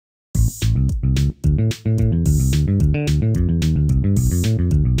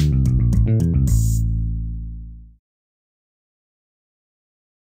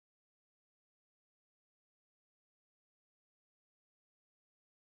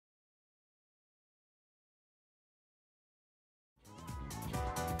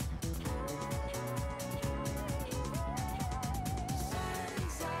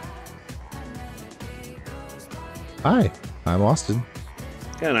Hi, I'm Austin,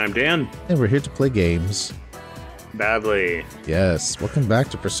 And I'm Dan. and we're here to play games. Badly. Yes, welcome back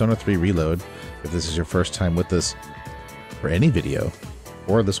to Persona 3 Reload. If this is your first time with us for any video,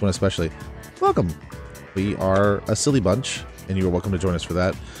 or this one especially, welcome. We are a silly bunch, and you are welcome to join us for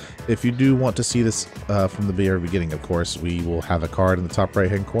that. If you do want to see this from the very beginning, of course, we will have a card in the top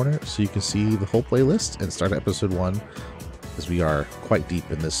right-hand corner so you can see the whole playlist and start episode 1, as we are quite deep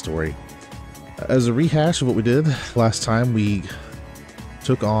in this story. As a rehash of what we did last time, we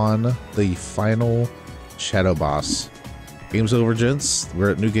took on the final shadow boss. Game's over, gents. We're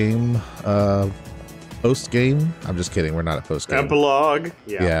at new game, post-game. I'm just kidding, we're not at post-game. Epilogue.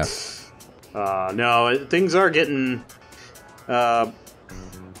 Yeah. No, things are getting, I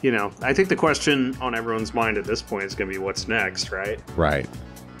think the question on everyone's mind at this point is going to be what's next, right? Right.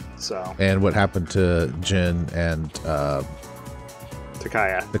 So. And what happened to Jin and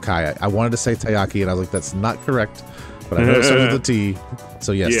Takaya. I wanted to say Tayaki, and I was like, that's not correct, but I know it starts with a T.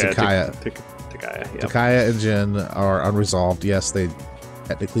 So yes, Yeah, Takaya. Takaya. Yep. Takaya and Jin are unresolved. Yes, they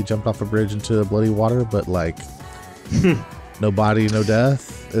technically jumped off a bridge into bloody water, but like, no body, no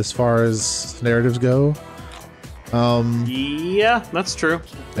death, as far as narratives go. Yeah, that's true.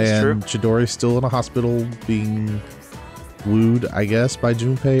 And Chidori's still in a hospital being wooed, I guess, by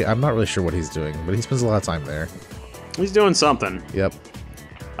Junpei. I'm not really sure what he's doing, but he spends a lot of time there. He's doing something. Yep.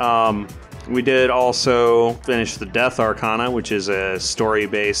 We did also finish the Death Arcana, which is a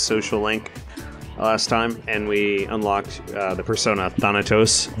story-based social link last time, and we unlocked the persona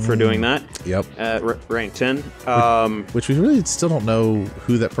Thanatos for doing that. Yep. At rank 10. Which we really still don't know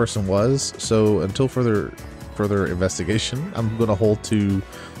who that person was, so until further investigation, I'm going to hold to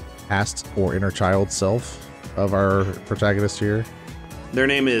past or inner child self of our protagonist here. Their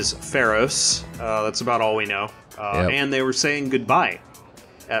name is Pharos. That's about all we know. Yep. And they were saying goodbye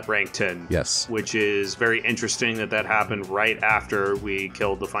at rank 10. Yes. Which is very interesting that happened right after we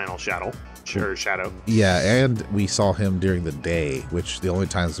killed the final shadow. Yeah, and we saw him during the day, which the only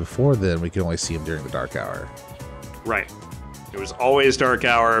times before then we could only see him during the dark hour. Right. It was always dark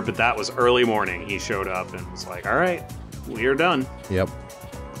hour, but that was early morning. He showed up and was like, all right, we are done. Yep.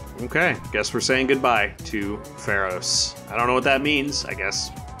 Okay, guess we're saying goodbye to Pharos. I don't know what that means. I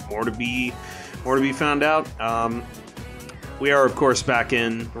guess more to be found out. We are, of course, back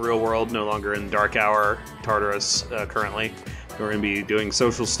in the real world, no longer in dark hour Tartarus currently. We're going to be doing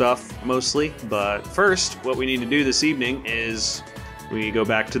social stuff mostly, but first, what we need to do this evening is we go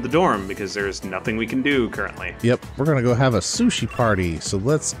back to the dorm because there's nothing we can do currently. Yep, we're going to go have a sushi party, so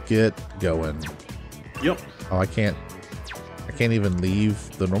let's get going. Yep. Oh, I can't even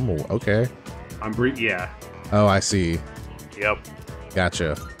leave the normal. Okay. Yeah. Oh, I see. Yep.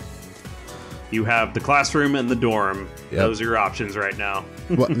 Gotcha. You have the classroom and the dorm. Yep. Those are your options right now.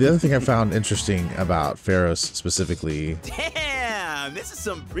 Well, the other thing I found interesting about Pharos specifically. Damn, this is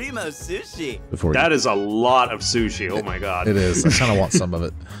some primo sushi. That is a lot of sushi. Oh my god. It is. I kind of want some of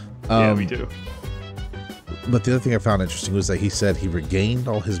it. Yeah, we do. But the other thing I found interesting was that he said he regained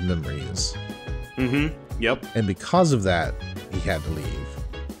all his memories. Mm-hmm. Yep. And because of that, he had to leave.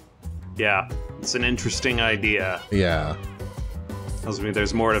 Yeah, it's an interesting idea. Yeah. Tells me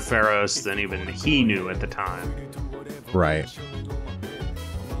there's more to Pharos than even he knew at the time. Right.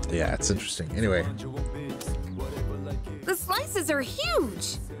 Yeah, it's interesting. Anyway. The slices are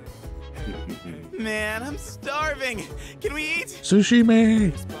huge! Man, I'm starving. Can we eat? Sushi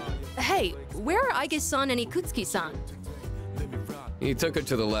me! Hey, where are Aige-san and Ikutsuki-san? He took her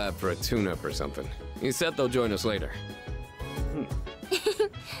to the lab for a tune-up or something. He said they'll join us later.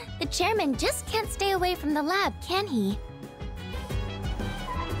 The chairman just can't stay away from the lab, can he?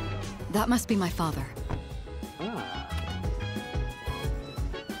 That must be my father.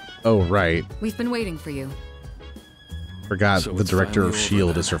 Oh, right. We've been waiting for you. Forgot So the it's director of finally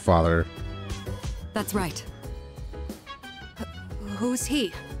over S.H.I.E.L.D. then. is her father. That's right. Who's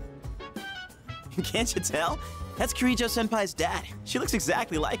he? Can't you tell? That's Kirijo-senpai's dad. She looks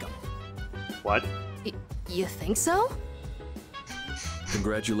exactly like him. What? You think so?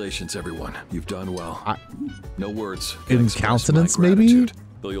 Congratulations, everyone. You've done well. No words. In can express countenance, my maybe? gratitude.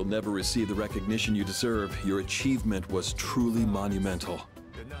 Though you'll never receive the recognition you deserve, your achievement was truly monumental.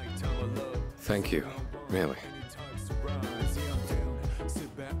 Thank you. Really.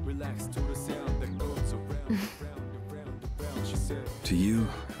 To you,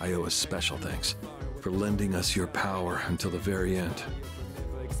 I owe a special thanks for lending us your power until the very end.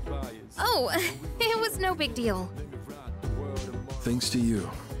 Oh, it was no big deal. Thanks to you,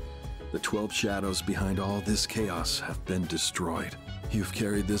 the 12 shadows behind all this chaos have been destroyed. You've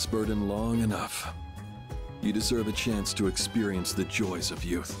carried this burden long enough. You deserve a chance to experience the joys of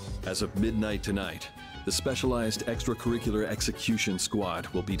youth. As of midnight tonight, the specialized extracurricular execution squad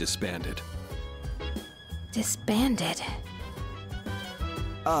will be disbanded. Disbanded.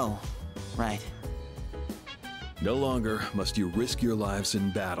 Oh, right. No longer must you risk your lives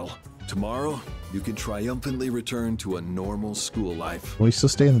in battle. Tomorrow, you can triumphantly return to a normal school life. Will we still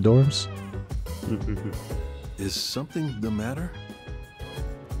stay in the dorms? Is something the matter?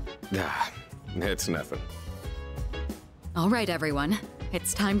 Ah, it's nothing. All right, everyone.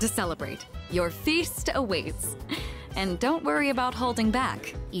 It's time to celebrate. Your feast awaits. And don't worry about holding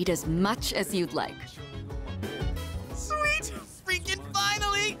back. Eat as much as you'd like. Sweet! Freaking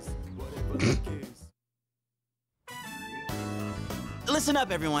finally! Listen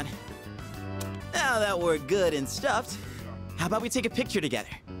up, everyone. Now that we're good and stuffed, how about we take a picture together?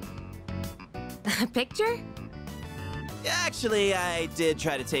 A picture? Actually, I did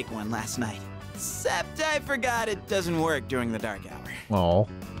try to take one last night. Except I forgot it doesn't work during the dark hour. Oh.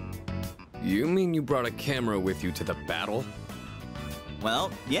 You mean you brought a camera with you to the battle?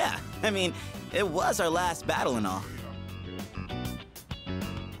 Well, yeah. I mean, it was our last battle and all.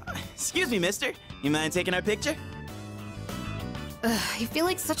 Excuse me, mister. You mind taking our picture? I feel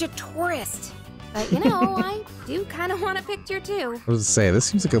like such a tourist. But you know, I do kind of want a picture too. I was to say, this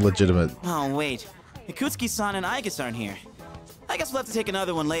seems like a legitimate. Oh, wait. Ikutsuki-san and Aigus aren't here. I guess we'll have to take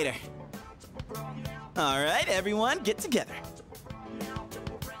another one later. All right, everyone, get together.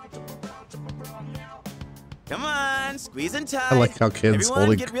 Come on, squeeze and tight. I like how Ken's everyone,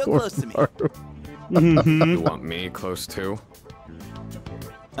 holding get real close to me. You want me close too?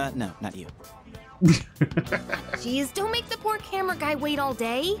 No, not you. Jeez, don't make the poor camera guy wait all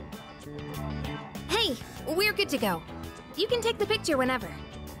day. Hey, we're good to go. You can take the picture whenever.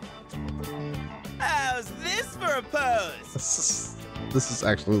 How's this for a pose? This is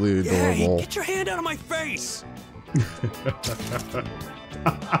actually adorable. Get your hand out of my face!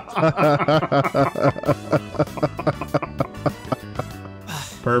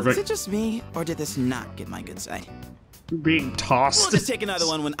 Perfect. Is it just me, or did this not get my good side? Being tossed. We'll just take another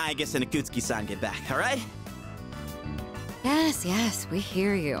one when Aigus and Ikutsuki-san get back, all right? Yes, yes, we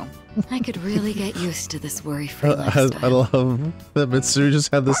hear you. I could really get used to this worry-free I lifestyle. love that Mitsuru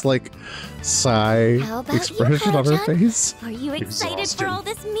just had this like sigh How about you, expression on her Koro-chan? face. Are you excited Exhaustion. for all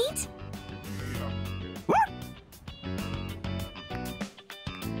this meat?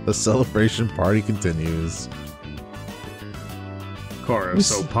 The celebration party continues. Koro's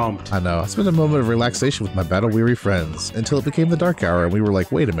so pumped. I know. I spent a moment of relaxation with my battle-weary friends until it became the dark hour and we were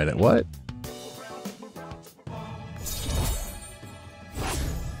like, wait a minute, what?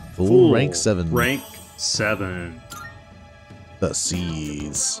 Full rank 7. Rank 7. The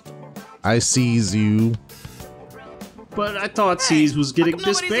seas. I sees you. But I thought C's was getting how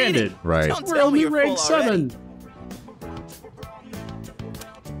come nobody's disbanded. eating? Right. Don't We're tell me only you're rank full already. 7.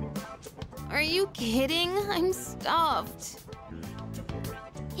 Are you kidding? I'm stuffed.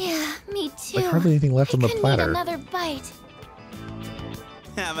 Yeah, me too. Like hardly anything left on the I could need platter. another bite.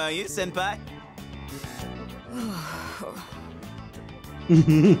 How about you, senpai?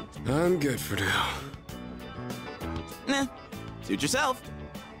 I'm good for now. Nah, suit yourself.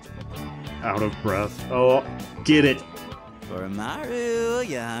 Out of breath. Oh, get it. For Maru,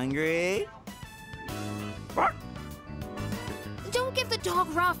 you hungry? Don't give the dog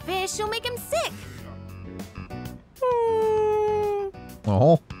raw fish. You'll make him sick.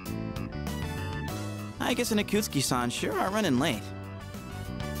 Oh. Aigus and Ikutsuki-san sure are running late.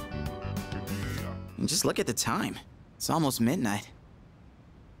 And just look at the time. It's almost midnight.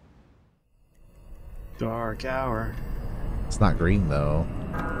 Dark hour. It's not green though.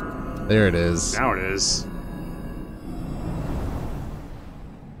 There it is. Now it is.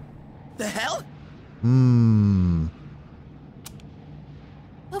 The hell? Hmm.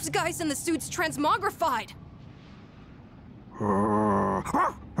 Those guys in the suits transmogrified.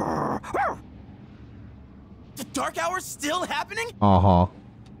 The dark hour's still happening? Uh-huh.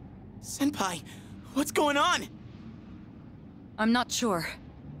 Senpai, what's going on? I'm not sure.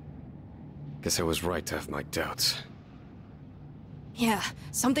 Guess I was right to have my doubts. Yeah,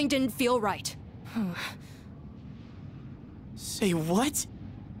 something didn't feel right. Say what?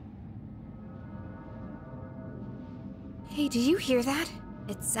 Hey, do you hear that?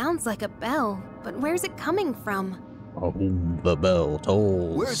 It sounds like a bell, but where's it coming from? Oh, the bell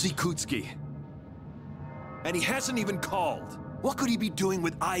tolls. Where's Ikutsuki? And he hasn't even called. What could he be doing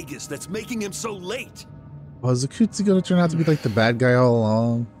with Aigus that's making him so late? Was Akutsu gonna turn out to be like the bad guy all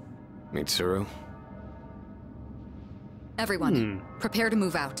along? Mitsuru? Everyone, prepare to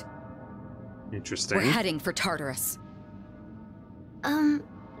move out. Interesting. We're heading for Tartarus.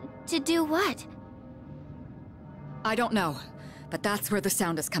 To do what? I don't know, but that's where the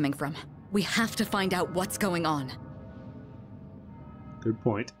sound is coming from. We have to find out what's going on. Good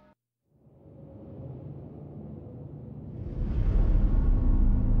point.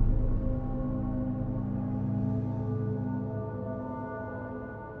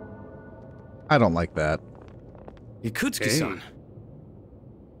 I don't like that. Yakutsuki-san.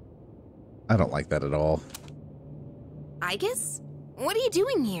 I don't like that at all. Igus? What are you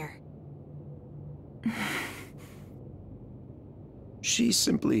doing here? She's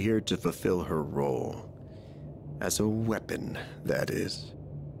simply here to fulfill her role. As a weapon, that is.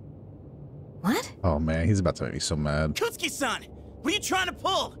 What? Oh man, he's about to make me so mad. Kutsuki-san, what are you trying to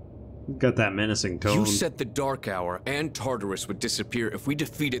pull? Got that menacing tone. You said the Dark Hour and Tartarus would disappear if we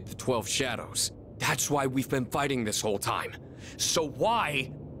defeated the 12 Shadows. That's why we've been fighting this whole time. So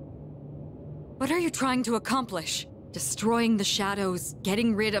why? What are you trying to accomplish? Destroying the shadows,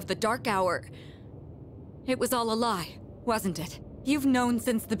 getting rid of the Dark Hour. It was all a lie, wasn't it? You've known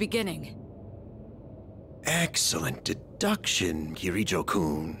since the beginning. Excellent deduction,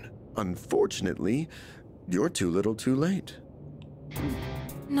 Kirijo-kun. Unfortunately, you're too little too late.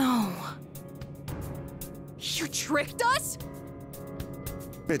 No. You tricked us?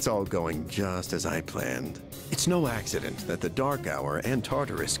 It's all going just as I planned. It's no accident that the Dark Hour and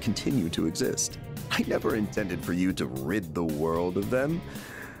Tartarus continue to exist. I never intended for you to rid the world of them.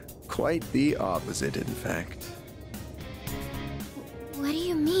 Quite the opposite, in fact. What do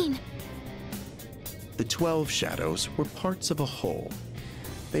you mean? The 12 Shadows were parts of a whole.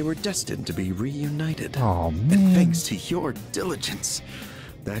 They were destined to be reunited. Oh man. And thanks to your diligence,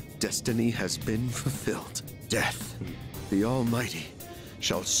 that destiny has been fulfilled. Death, the Almighty,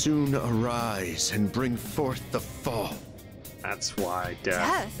 shall soon arise and bring forth the fall. That's why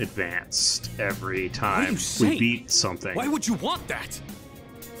death advanced every What are time you we saying? beat something. Why would you want that?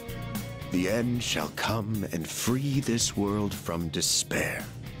 The end shall come and free this world from despair.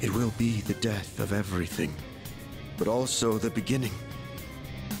 It will be the death of everything, but also the beginning.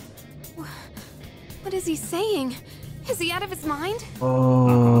 What is he saying? Is he out of his mind?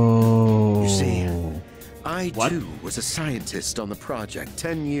 Oh. You see, I What? too was a scientist on the project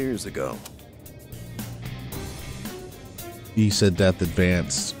 10 years ago. You said death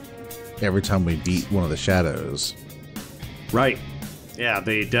advanced every time we beat one of the shadows. Right. Yeah,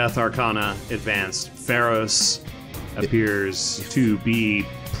 the Death Arcana advanced. Pharos appears to be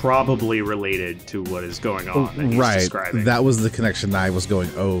probably related to what is going on that he's Right. describing. That was the connection I was going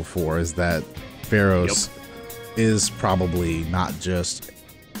for, is that Pharos is probably not just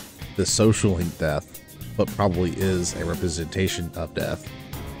the social link death, but probably is a representation of death.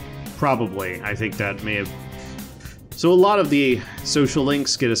 Probably. I think that may have... So a lot of the social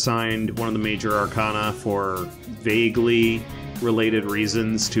links get assigned one of the major arcana for vaguely related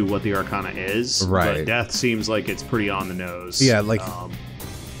reasons to what the arcana is. Right. But death seems like it's pretty on the nose. Yeah, like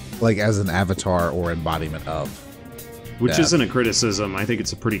as an avatar or embodiment of. which death. isn't a criticism. I think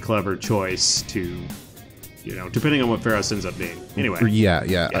it's a pretty clever choice to, you know, depending on what Pharos ends up being. Anyway.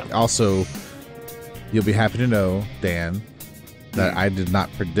 Yeah. Also, you'll be happy to know, Dan, that I did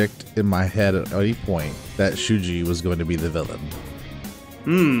not predict in my head at any point that Shuji was going to be the villain.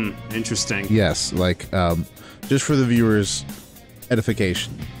 Interesting. Yes, like, just for the viewers'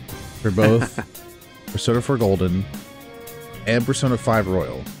 edification, for both Persona 4 Golden and Persona 5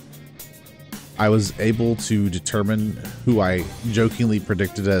 Royal, I was able to determine who I jokingly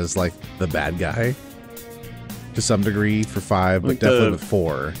predicted as, like, the bad guy to some degree for 5, but Like definitely with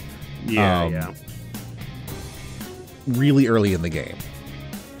 4. Yeah. Really early in the game.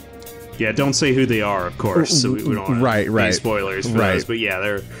 Yeah, don't say who they are, of course. So we don't want Right. spoilers for those. But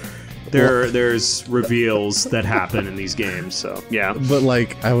yeah, there's reveals that happen in these games. So yeah. But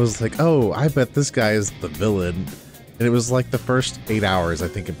like, I was like, oh, I bet this guy is the villain. And it was like the first 8 hours, I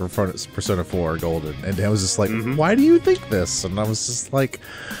think, in Persona 4 Golden. And I was just like, why do you think this? And I was just like,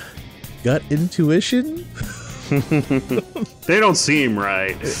 gut intuition? They don't seem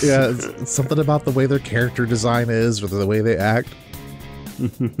right. Yeah, it's something about the way their character design is or the way they act.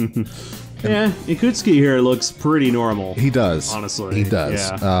 Yeah, Ikutsuki here looks pretty normal. He does. Honestly. He does.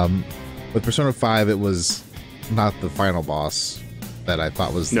 Yeah. With Persona 5, it was not the final boss that I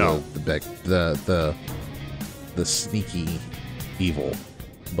thought was the sneaky evil,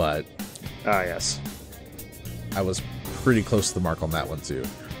 but yes, I was pretty close to the mark on that one too.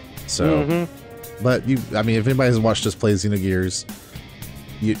 So, but I mean, if anybody has watched us play Xenogears,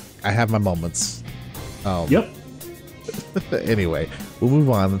 I have my moments. Yep. Anyway, we'll move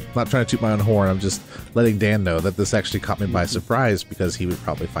on. I'm not trying to toot my own horn. I'm just letting Dan know that this actually caught me by surprise because he would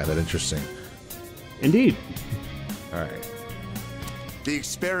probably find that interesting. Indeed. All right. The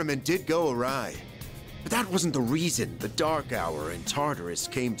experiment did go awry, but that wasn't the reason the Dark Hour and Tartarus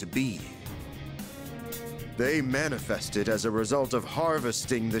came to be. They manifested as a result of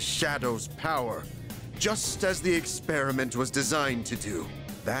harvesting the Shadow's power, just as the experiment was designed to do.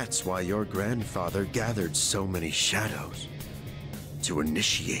 That's why your grandfather gathered so many shadows, to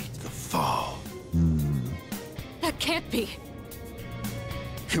initiate the fall. That can't be.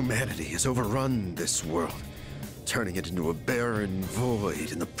 Humanity has overrun this world, turning it into a barren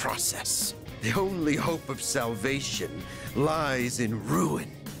void in the process. The only hope of salvation lies in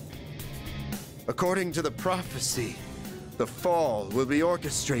ruin. According to the prophecy, the fall will be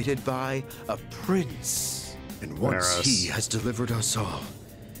orchestrated by a prince. And once he has delivered us all,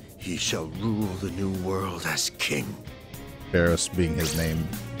 he shall rule the new world as king. Pharos being his name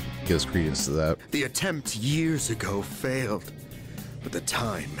gives credence to that. The attempt years ago failed, but the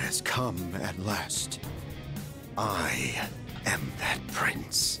time has come at last. I am that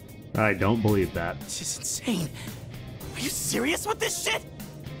prince. I don't believe that. This is insane. Are you serious with this shit?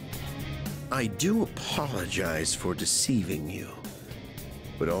 I do apologize for deceiving you,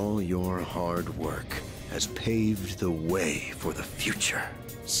 but all your hard work has paved the way for the future.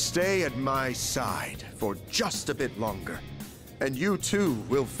 Stay at my side for just a bit longer, and you too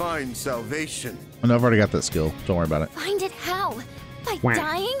will find salvation. Oh, no, I've already got that skill. Don't worry about it. Find it how? By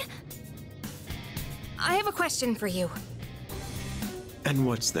dying? I have a question for you. And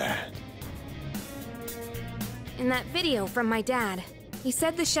what's that? In that video from my dad, he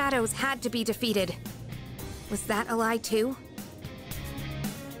said the shadows had to be defeated. Was that a lie too?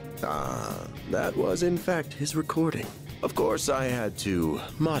 That was in fact his recording. Of course, I had to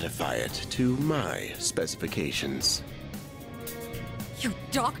modify it to my specifications. You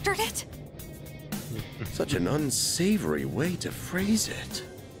doctored it? Such an unsavory way to phrase it.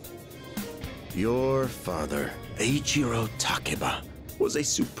 Your father, Eiichiro Takeba, was a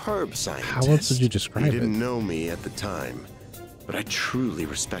superb scientist. How else did you describe it? He didn't know me at the time, but I truly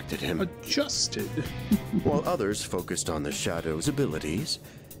respected him. Adjusted. While others focused on the Shadow's abilities,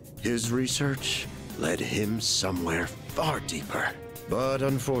 his research led him somewhere far deeper. But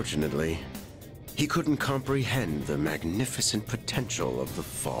unfortunately, he couldn't comprehend the magnificent potential of the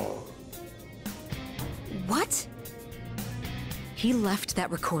fall. What? He left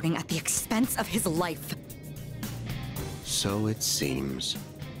that recording at the expense of his life. So it seems.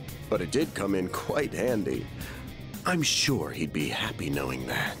 But it did come in quite handy. I'm sure he'd be happy knowing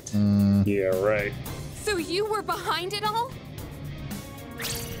that. Yeah, right. So you were behind it all?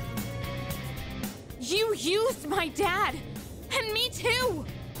 You used my dad! And me too!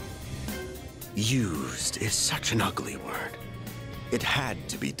 Used is such an ugly word. It had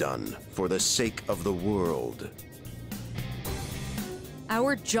to be done for the sake of the world.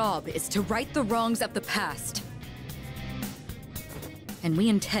 Our job is to right the wrongs of the past. And we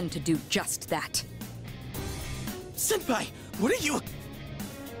intend to do just that. Senpai, what are you?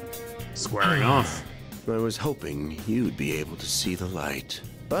 Squaring off. I was hoping you'd be able to see the light.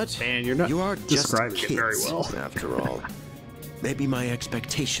 But Man, you're not you are just describing kids, it very well. after all. Maybe my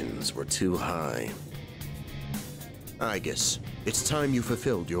expectations were too high. I guess it's time you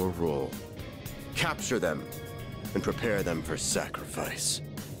fulfilled your role. Capture them and prepare them for sacrifice.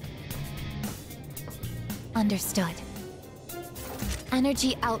 Understood.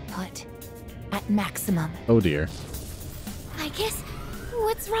 Energy output at maximum. Oh dear. I guess.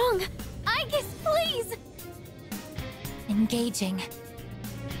 What's wrong? I guess, please! Engaging.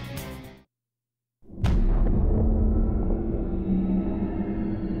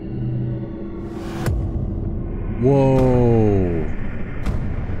 Whoa.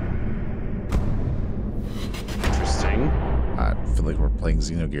 Interesting. I feel like we're playing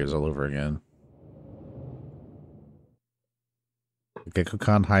Xenogears all over again.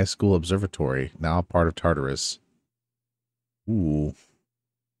 Gekkokan High School Observatory, now a part of Tartarus. Ooh.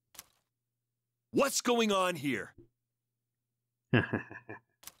 What's going on here? It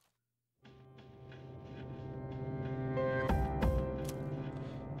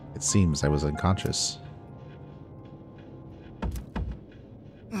seems I was unconscious.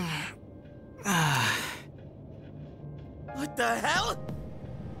 What the hell?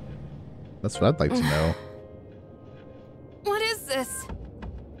 That's what I'd like to know. What is this?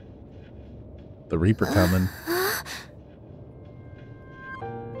 The Reaper coming.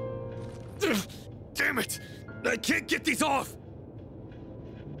 Damn it! I can't get these off!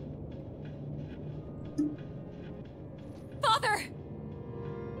 Father!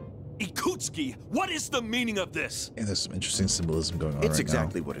 Ikutsuki, what is the meaning of this? And there's some interesting symbolism going on It's right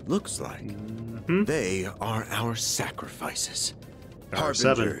exactly what it looks like. They are our sacrifices. Power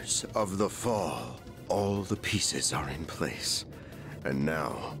 7. Harbingers of the fall. All the pieces are in place. And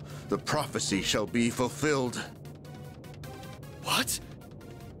now, the prophecy shall be fulfilled. What?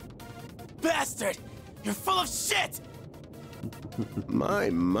 Bastard! You're full of shit!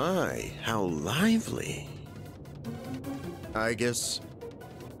 My, how lively. I guess...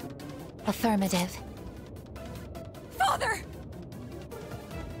 Affirmative. Father!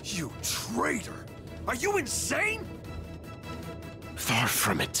 You traitor! Are you insane? Far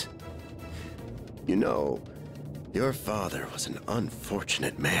from it. You know, your father was an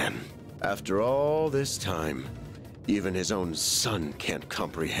unfortunate man. After all this time, even his own son can't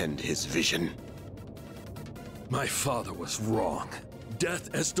comprehend his vision. My father was wrong.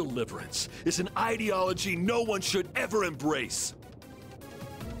 Death as deliverance is an ideology no one should ever embrace.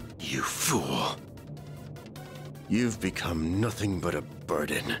 You fool. You've become nothing but a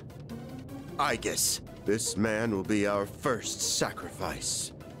burden. I guess this man will be our first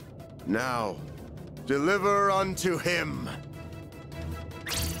sacrifice. Now, deliver unto him.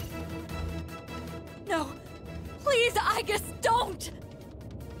 No. Please, Aegis, don't!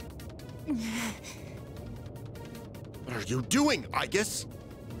 What are you doing, Aegis?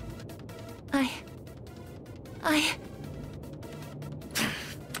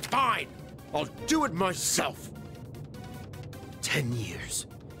 Fine! I'll do it myself! 10 years.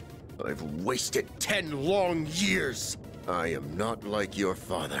 I've wasted 10 long years! I am not like your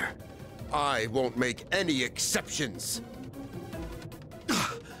father. I won't make any exceptions!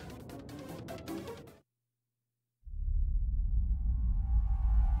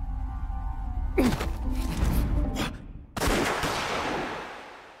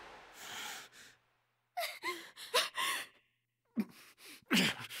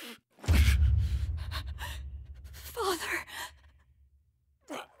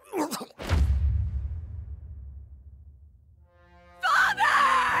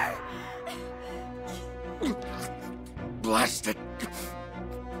 Blast it!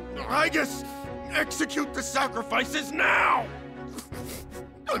 Aegis! Execute the sacrifices now!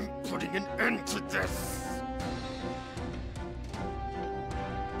 I'm putting an end to this!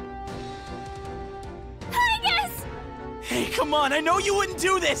 Aegis! Hey, come on, I know you wouldn't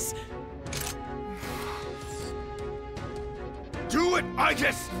do this! Do it,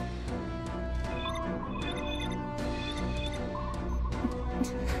 Aegis!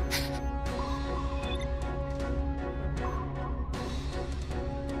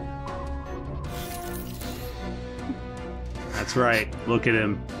 That's right. Look at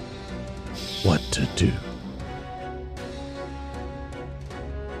him. What to do?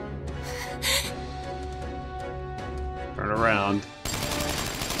 Turn around.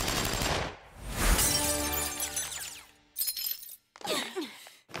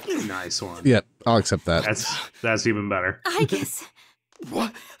 Nice one. Yep, I'll accept that. That's even better. Aegis.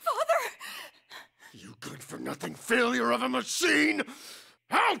 What? Father! You good-for-nothing failure of a machine!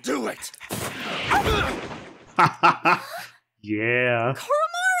 I'll do it! Yeah.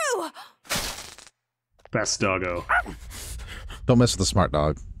 Koromaru! Best doggo. Don't mess with the smart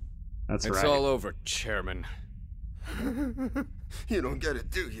dog. That's right. It's all over, Chairman. You don't get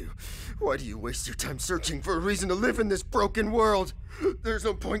it, do you? Why do you waste your time searching for a reason to live in this broken world? There's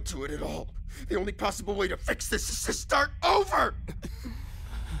no point to it at all. The only possible way to fix this is to start over!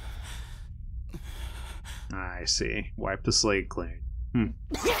 I see. Wipe the slate clean.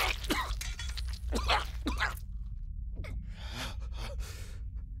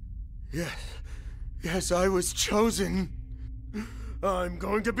 Yes, I was chosen. I'm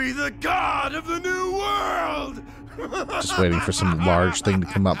going to be the god of the new world! Just waiting for some large thing to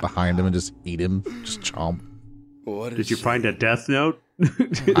come up behind him and just eat him. Just chomp. What Did you find a death note?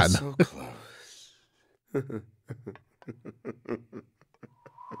 I so know.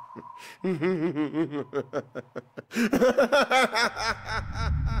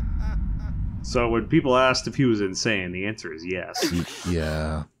 So when people asked if he was insane, the answer is yes.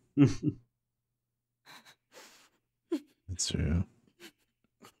 Yeah. That's true.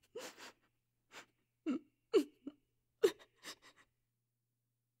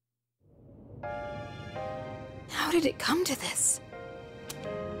 How did it come to this?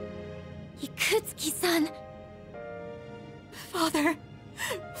 Ikutsuki-san! Father!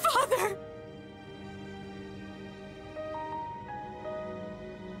 Father!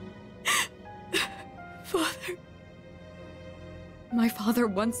 Father. My father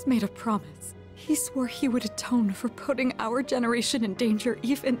once made a promise. He swore he would atone for putting our generation in danger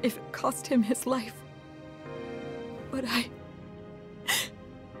even if it cost him his life. But I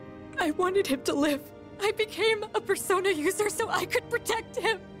wanted him to live. I became a persona user so I could protect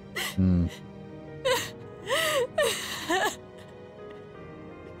him.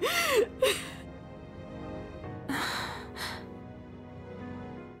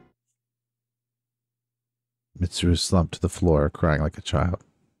 Mitsuru slumped to the floor, crying like a child.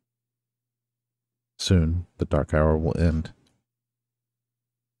 Soon, the dark hour will end.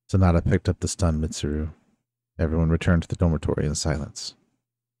 Sonata picked up the stunned Mitsuru. Everyone returned to the dormitory in silence.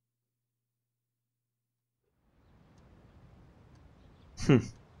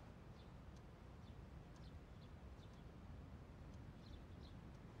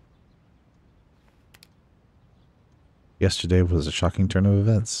 Yesterday was a shocking turn of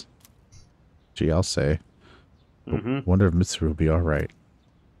events. Gee, I'll say. Wonder if Mitsuru will be alright.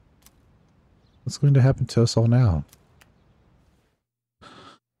 What's going to happen to us all now?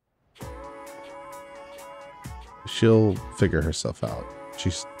 She'll figure herself out.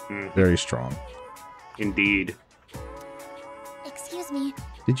 She's very strong. Indeed. Excuse me.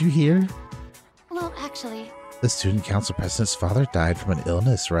 Did you hear? Well, actually... The student council president's father died from an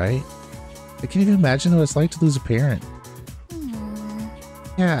illness, right? I can't even imagine what it's like to lose a parent.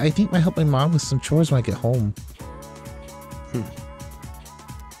 Yeah, I think I help my mom with some chores when I get home.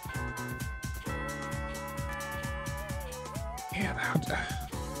 Man,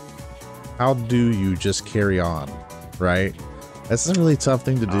 how do you just carry on, right? That's a really tough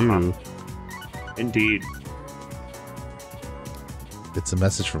thing to do. Indeed. It's a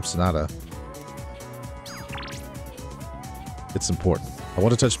message from Sonata. It's important. I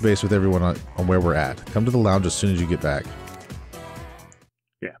want to touch base with everyone on where we're at. Come to the lounge as soon as you get back.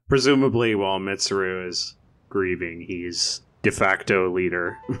 Yeah, presumably while Mitsuru is grieving, he's de facto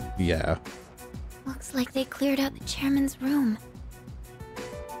leader. Yeah. Looks like they cleared out the chairman's room.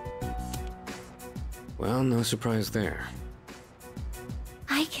 Well, no surprise there.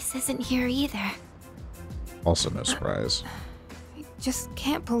 Aikis isn't here either. Also no surprise. I just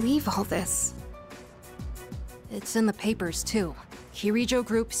can't believe all this. It's in the papers, too. Kirijo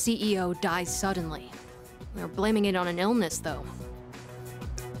Group CEO dies suddenly. They're blaming it on an illness, though.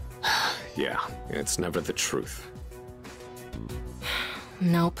 Yeah, it's never the truth.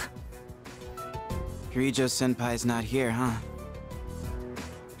 Nope. Kirijo Senpai's not here, huh?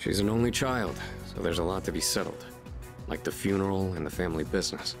 She's an only child, so there's a lot to be settled. Like the funeral and the family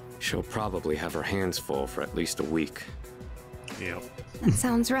business. She'll probably have her hands full for at least a week. Yep. That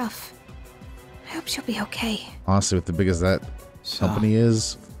sounds rough. I hope she'll be okay. Honestly, with the big as that company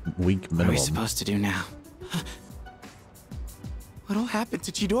is, week minimum. What are we supposed to do now? What'll happen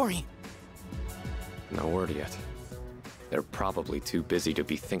to Chidori? No word yet. They're probably too busy to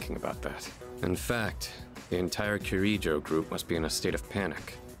be thinking about that. In fact, the entire Kirijo group must be in a state of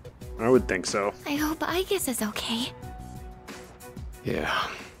panic. I would think so. I hope Aikis is okay. Yeah.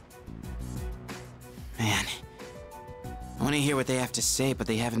 Man. I want to hear what they have to say, but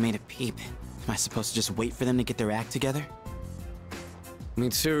they haven't made a peep. Am I supposed to just wait for them to get their act together?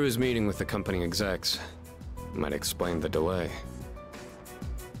 Mitsuru's meeting with the company execs. Might explain the delay.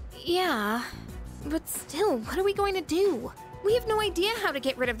 Yeah, but still, what are we going to do? We have no idea how to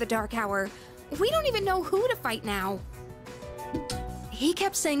get rid of the Dark Hour. We don't even know who to fight now. He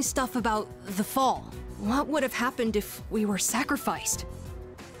kept saying stuff about the fall. What would have happened if we were sacrificed?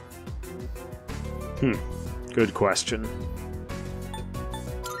 Good question.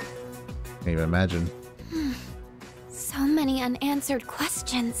 Can't even imagine. So many unanswered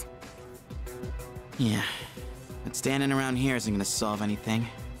questions. Yeah. But standing around here isn't gonna solve anything,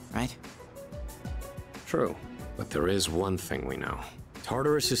 right? True. But there is one thing we know.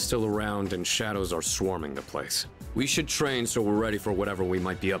 Tartarus is still around and shadows are swarming the place. We should train so we're ready for whatever we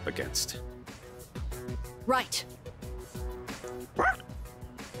might be up against. Right.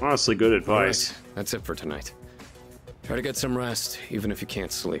 Honestly, good advice. All right, that's it for tonight. Try to get some rest, even if you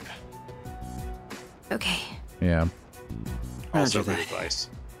can't sleep. Okay. Yeah. Also good advice.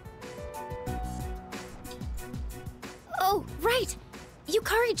 Oh, right!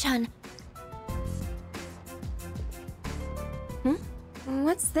 Yukari-chan!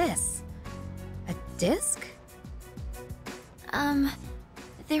 What's this? A disc?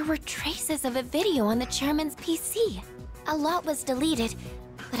 There were traces of a video on the chairman's PC. A lot was deleted,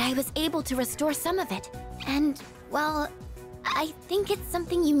 but I was able to restore some of it. And, well, I think it's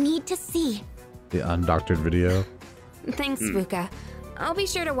something you need to see. The undoctored video. Thanks, Fuka. I'll be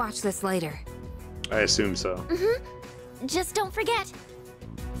sure to watch this later. I assume so. Just don't forget.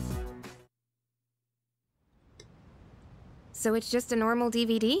 So it's just a normal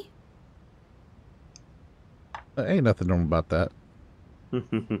DVD? Ain't nothing normal about that.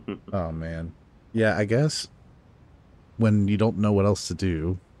 Oh, man. Yeah, I guess when you don't know what else to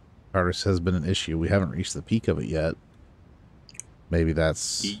do, Tartarus has been an issue. We haven't reached the peak of it yet. Maybe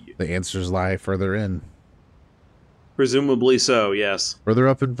that's the answers lie further in. Presumably so, yes. Further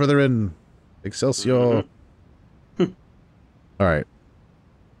up and further in. Excelsior. Alright.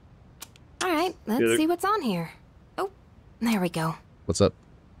 Alright, let's see what's on here. Oh, there we go. What's up?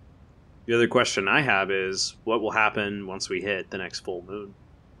 The other question I have is, what will happen once we hit the next full moon?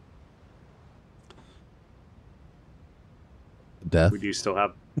 Death. We do still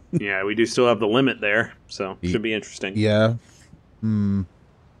have, we do still have the limit there, so should be interesting. Yeah.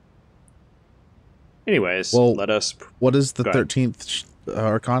 Anyways, well, let us. What is the 13th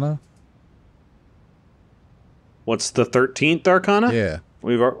Arcana? What's the 13th Arcana? Yeah,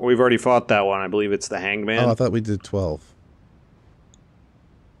 we've already fought that one. I believe it's the Hanged Man. Oh, I thought we did 12.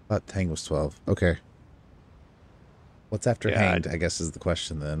 I thought Hang was 12. Okay. What's after Hanged, I guess, is the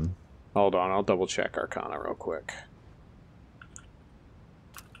question then. Hold on, I'll double check Arcana real quick.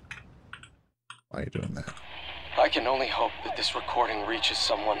 Why are you doing that? I can only hope that this recording reaches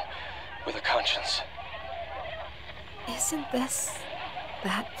someone with a conscience. Isn't this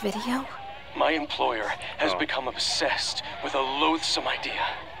that video? My employer has become obsessed with a loathsome idea.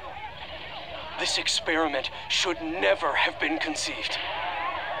 This experiment should never have been conceived.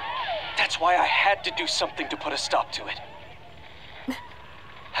 That's why I had to do something to put a stop to it.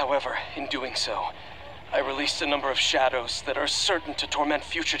 However, in doing so, I released a number of shadows that are certain to torment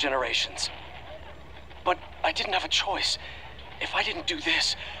future generations. But I didn't have a choice. If I didn't do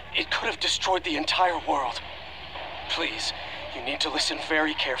this, it could have destroyed the entire world. Please, you need to listen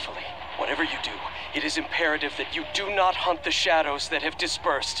very carefully. Whatever you do, it is imperative that you do not hunt the shadows that have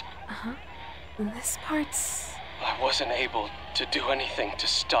dispersed. This part's... I wasn't able to do anything to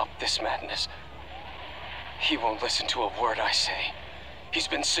stop this madness. He won't listen to a word I say. He's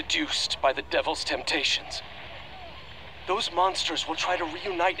been seduced by the devil's temptations. Those monsters will try to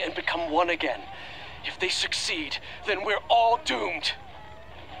reunite and become one again. If they succeed, then we're all doomed.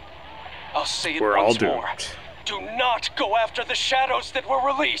 I'll say it once more. Do not go after the shadows that were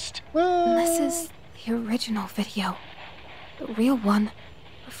released. This is the original video. The real one,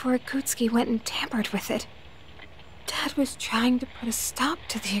 before Ikutsuki went and tampered with it. Dad was trying to put a stop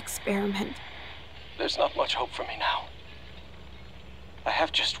to the experiment. There's not much hope for me now. I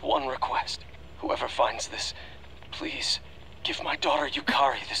have just one request. Whoever finds this, please give my daughter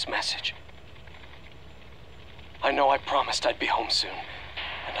Yukari this message. I know I promised I'd be home soon,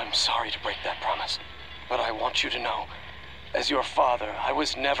 and I'm sorry to break that promise. But I want you to know, as your father, I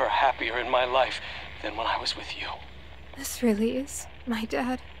was never happier in my life than when I was with you. This really is my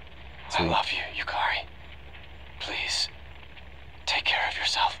dad. I love you, Yukari. Please, take care of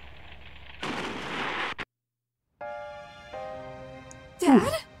yourself.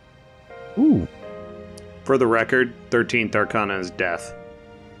 Dad? Ooh. For the record, 13th Arcana is death.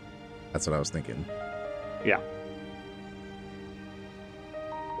 That's what I was thinking. Yeah.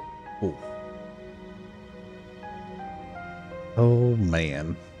 Ooh. Oh,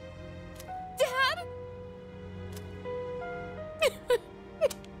 man. Dad?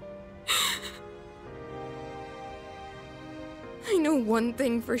 I know one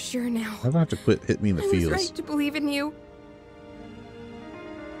thing for sure now. I'm gonna have to quit Hit Me in the Feels. I was right to believe in you.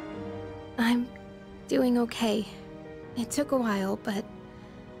 I'm doing okay. It took a while, but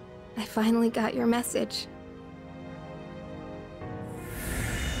I finally got your message.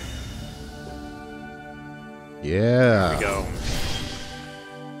 Yeah. There we go.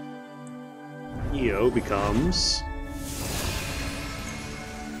 Io becomes...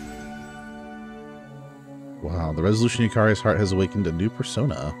 Wow, the resolution Yukari's heart has awakened a new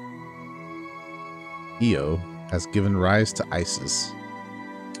persona. Io has given rise to Isis.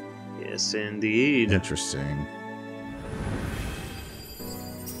 Yes, indeed. Interesting.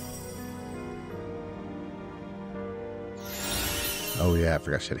 Oh yeah, I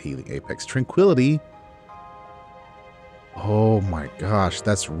forgot she had Healing Apex. Tranquility. Oh my gosh,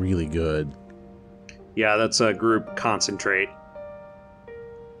 that's really good. Yeah, that's a group concentrate.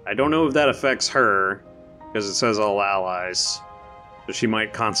 I don't know if that affects her, because it says all allies. So she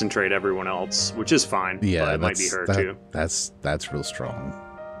might concentrate everyone else, which is fine. Yeah, but it might be her too. That's real strong.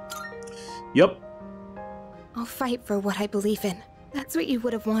 Yep. I'll fight for what I believe in. That's what you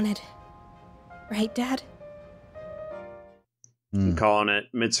would have wanted. Right, Dad? I'm calling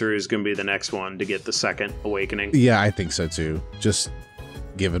it. Mitsuru is going to be the next one to get the second awakening. Yeah, I think so too. Just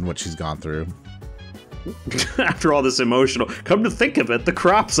given what she's gone through. After all this emotional, come to think of it, the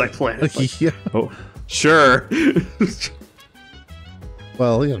crops I planted. Like, yeah. Oh, sure.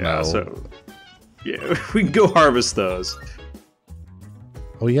 Well, you know. So, yeah, we can go harvest those.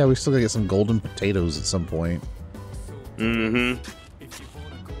 Oh yeah, we still gotta get some golden potatoes at some point. Mm-hmm.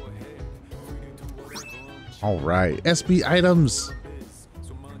 All right, SB items.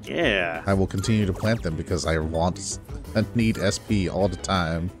 Yeah. I will continue to plant them because I need SP all the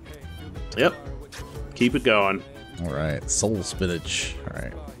time. Yep. Keep it going. All right, soul spinach. All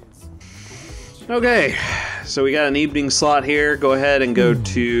right. Okay, so we got an evening slot here. Go ahead and go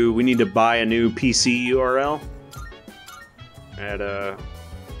to... We need to buy a new PC URL. At a...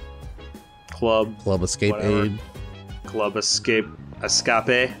 Club Escape whatever. Aid. Club Escape.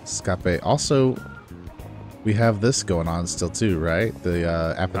 Escape. Also, we have this going on still too, right?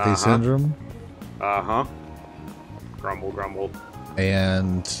 The apathy syndrome. Uh-huh. Grumble, grumble.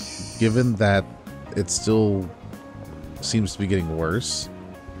 And given that it still seems to be getting worse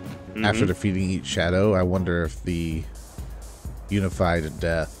after defeating each shadow, I wonder if the unified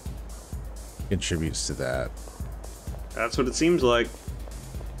death contributes to that. That's what it seems like.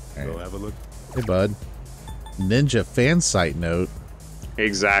 Go have a look. Hey, bud. Ninja fan site note.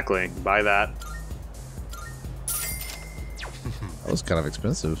 Exactly. Buy that. That was kind of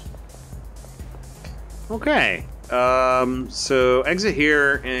expensive. Okay. So exit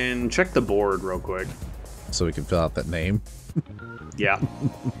here and check the board real quick. So we can fill out that name. Yeah.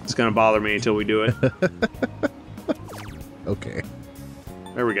 It's gonna bother me until we do it. Okay.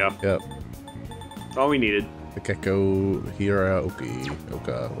 There we go. Yep. All we needed. Akeko Hiraoki.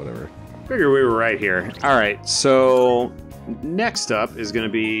 Oka, whatever. Figure we were right here. Alright, so next up is gonna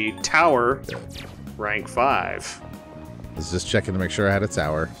be Tower rank 5. I was just checking to make sure I had a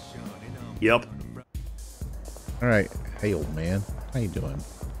tower. Yep. Alright. Hey, old man. How you doing?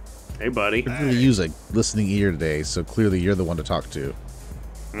 Hey, buddy. I really use a listening ear today, so clearly you're the one to talk to.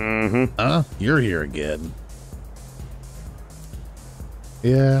 You're here again.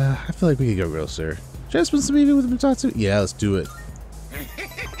 Yeah, I feel like we could go grosser. Jasmine's meeting with Mutatsu? Yeah, let's do it.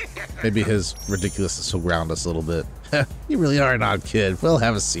 Maybe his ridiculousness will ground us a little bit. You really are an odd kid. Well,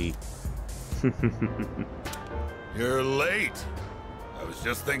 have a seat. You're late. I was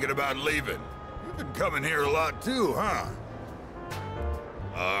just thinking about leaving. You've been coming here a lot too, huh?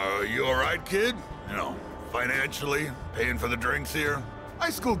 You alright, kid? You know, financially, paying for the drinks here? High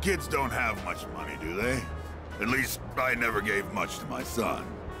school kids don't have much money, do they? At least, I never gave much to my son.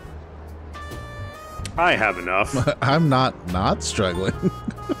 I have enough. I'm not struggling.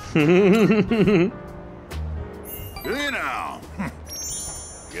 Do you now?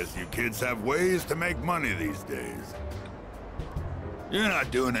 Guess you kids have ways to make money these days. You're not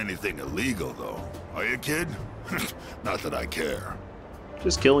doing anything illegal, though, are you, kid? Not that I care.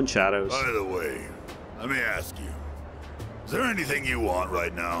 Just killing shadows. By the way, let me ask you. Is there anything you want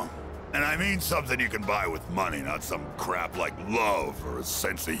right now? And I mean something you can buy with money, not some crap like love or a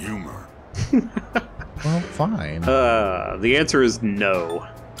sense of humor. Well, fine. The answer is no.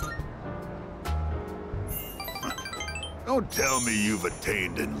 Don't tell me you've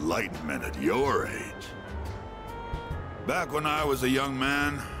attained enlightenment at your age. Back when I was a young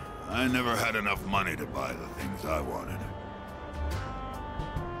man, I never had enough money to buy the things I wanted.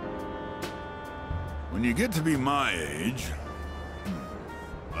 When you get to be my age,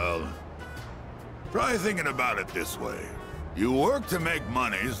 well, try thinking about it this way. You work to make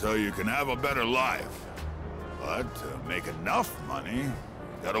money so you can have a better life. But to make enough money, you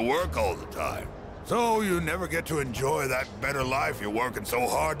gotta work all the time. So you never get to enjoy that better life you're working so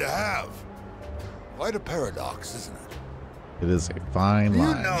hard to have. Quite a paradox, isn't it? It is a fine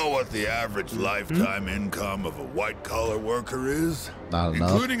line. You know what the average lifetime income of a white-collar worker is? Not enough.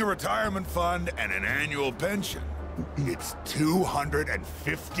 Including a retirement fund and an annual pension. It's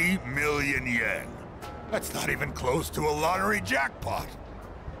 250 million yen. That's not even close to a lottery jackpot.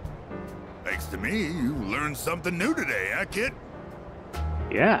 Thanks to me, you learned something new today, huh, kid?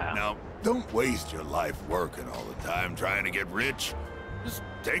 Yeah. Now, don't waste your life working all the time trying to get rich. Just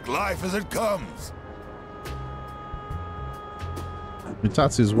take life as it comes.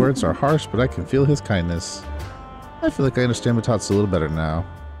 Mutatsu's words are harsh, but I can feel his kindness. I feel like I understand Mutatsu a little better now.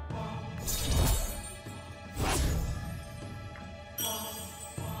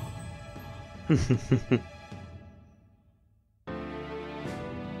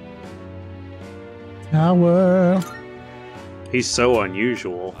 Tower. He's so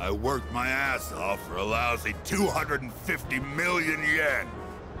unusual. I worked my ass off for a lousy 250 million yen.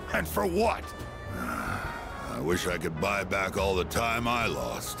 And for what? I wish I could buy back all the time I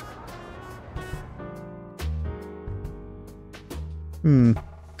lost.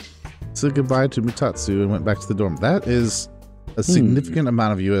 Said goodbye to Mutatsu and went back to the dorm. That is a significant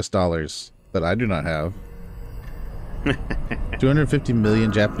amount of US dollars that I do not have. 250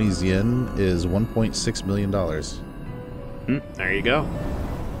 million Japanese yen is $1.6 million. There you go.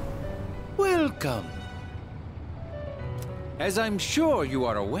 Welcome. As I'm sure you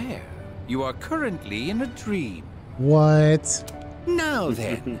are aware, you are currently in a dream. What? Now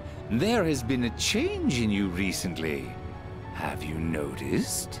then, there has been a change in you recently. Have you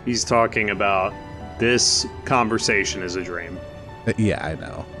noticed? He's talking about this conversation is a dream. Yeah, I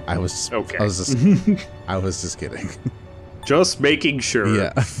know. I was Okay. I was just kidding. Just making sure.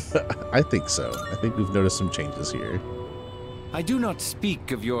 Yeah, I think so. I think we've noticed some changes here. I do not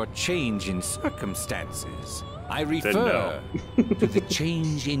speak of your change in circumstances. I refer to the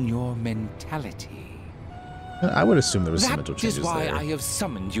change in your mentality. I would assume there was some mental changes That is why there. I have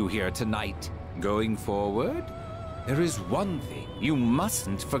summoned you here tonight. Going forward, there is one thing you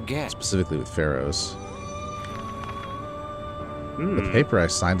mustn't forget. Specifically with Pharaohs. The paper I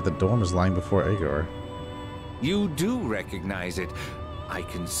signed at the dorm is lying before Agor. You do recognize it. I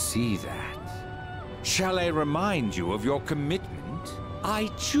can see that. Shall I remind you of your commitment? I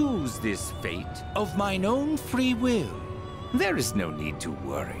choose this fate of mine own free will. There is no need to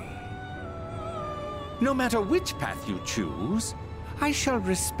worry. No matter which path you choose, I shall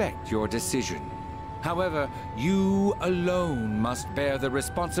respect your decision. However, you alone must bear the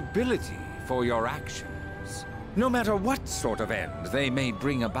responsibility for your actions, no matter what sort of end they may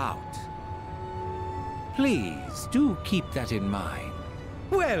bring about. Please do keep that in mind.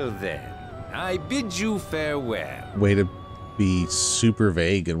 Well then, I bid you farewell. Way to be super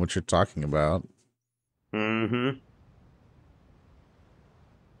vague in what you're talking about. Mm-hmm.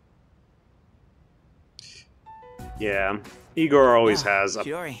 Yeah, Igor always has a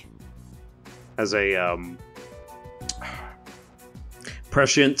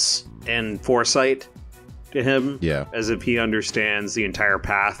prescience and foresight to him. Yeah, as if he understands the entire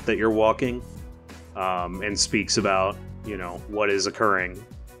path that you're walking, and speaks about what is occurring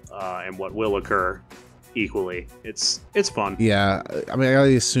and what will occur equally. It's fun. Yeah, I mean, I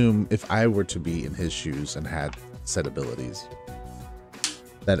assume if I were to be in his shoes and had said abilities,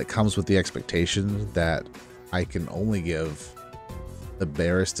 that it comes with the expectation that I can only give the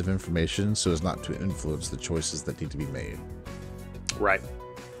barest of information so as not to influence the choices that need to be made. Right.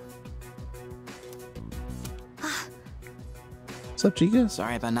 What's up, Chica?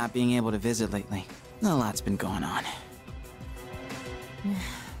 Sorry about not being able to visit lately. A lot's been going on.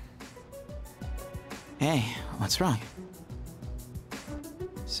 Hey, what's wrong?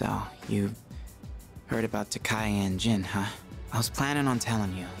 So, you heard about Takai and Jin, huh? I was planning on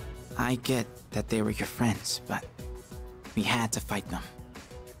telling you. I get that they were your friends, but we had to fight them.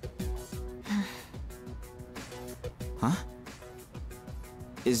 Huh?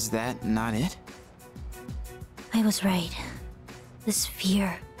 Is that not it? I was right. This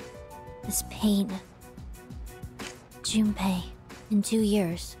fear, this pain. Junpei, in 2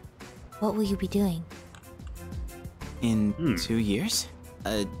 years, what will you be doing? In 2 years?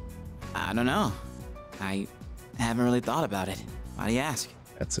 I don't know. I haven't really thought about it. Why do you ask?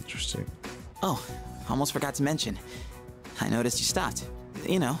 That's interesting. Oh, almost forgot to mention. I noticed you stopped.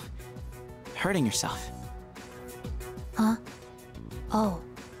 You know, hurting yourself. Huh? Oh.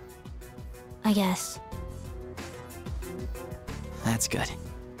 I guess. That's good.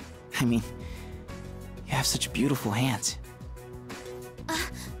 I mean, you have such beautiful hands.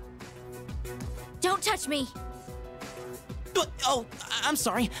 Don't touch me! Oh, I'm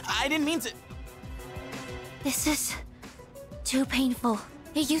sorry. I didn't mean to. This is too painful.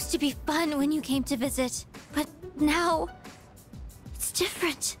 It used to be fun when you came to visit, but now it's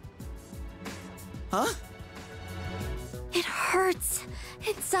different. Huh? It hurts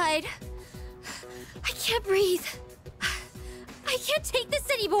inside. I can't breathe. I can't take this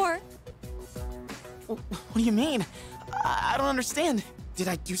anymore. What do you mean? I don't understand. Did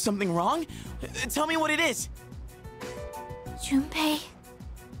I do something wrong? Tell me what it is. Junpei,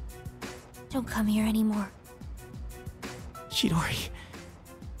 don't come here anymore. Chidori.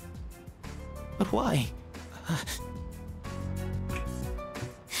 But why?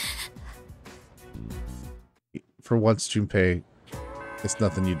 For once, Junpei, it's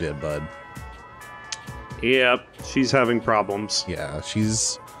nothing you did, bud. Yep, she's having problems. Yeah,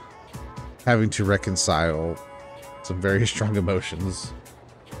 she's having to reconcile some very strong emotions.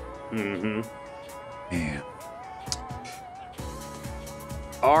 Mm-hmm. Man.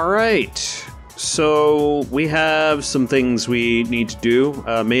 All right. So we have some things we need to do.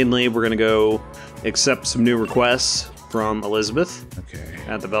 Mainly, we're going to go accept some new requests from Elizabeth. Okay.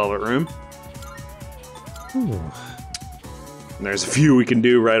 At the Velvet Room. Ooh. And there's a few we can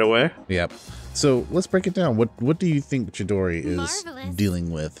do right away. Yep. So let's break it down. What do you think Chidori is Marvelous.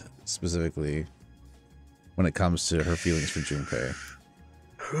 dealing with specifically when it comes to her feelings for Junpei?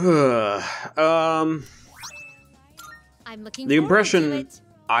 I'm looking The forward to impression it.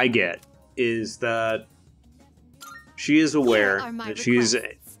 I get is that she is aware Here are my that she's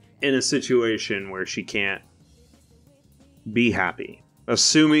requests. in a situation where she can't be happy.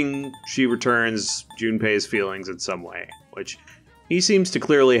 Assuming she returns Junpei's feelings in some way, which he seems to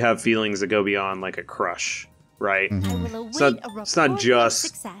clearly have feelings that go beyond like a crush right? Mm-hmm. It's not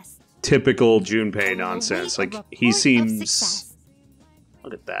just typical Junpei nonsense. Like, he seems...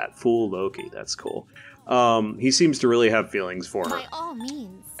 Look at that. Fool Loki. That's cool. He seems to really have feelings for her. By all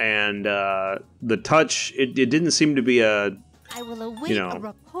means. And the touch, it didn't seem to be a... I will await a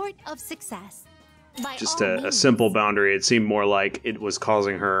report of success. By just all a simple boundary. It seemed more like it was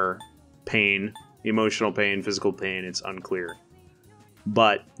causing her pain, emotional pain, physical pain. It's unclear.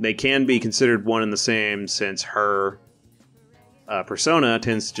 But they can be considered one and the same, since her persona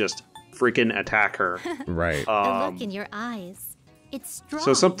tends to just freaking attack her. Right. The look in your eyes. It's strong.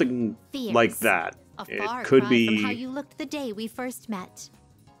 So something fierce, like that. A It far could cry be from how you looked the day we first met.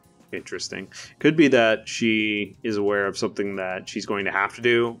 interesting. Could be that she is aware of something that she's going to have to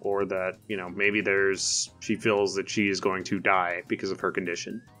do, or that, maybe she feels that she is going to die because of her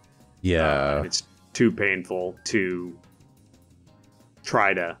condition. Yeah. It's too painful to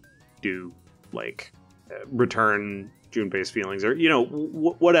try to do, like, return Junpei's feelings, or,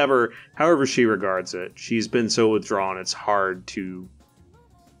 whatever, however she regards it. She's been so withdrawn, it's hard to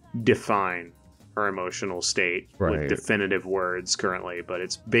define her emotional state with definitive words currently, but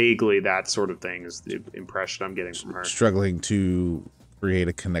it's vaguely that sort of thing is the impression I'm getting from her. Struggling to create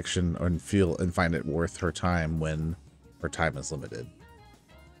a connection and find it worth her time when her time is limited.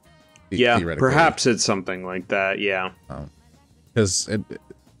 Yeah, perhaps it's something like that, yeah. Because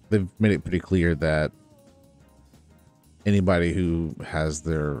they've made it pretty clear that anybody who has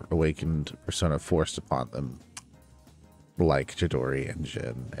their awakened persona forced upon them, like Chidori and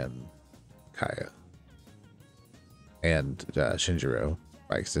Jin and Kaya and Shinjiro,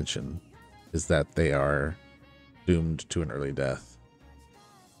 by extension, is that they are doomed to an early death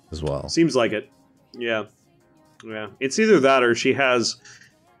as well. Seems like it. Yeah. It's either that or she has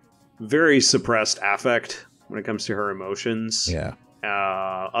very suppressed affect when it comes to her emotions. Yeah.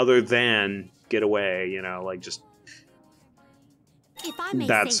 Other than get away, like just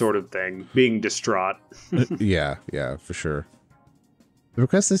that sort of thing, being distraught. yeah, for sure. The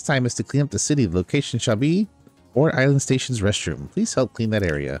request this time is to clean up the city. The location shall be Port Island Station's restroom. Please help clean that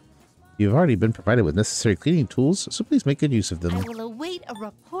area. You've already been provided with necessary cleaning tools, so please make good use of them. I will await a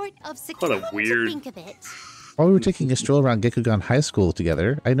report of success. What a weird... Think of it. While we were taking a stroll around Gekugan High School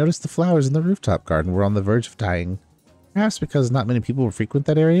together, I noticed the flowers in the rooftop garden were on the verge of dying. Perhaps because not many people frequent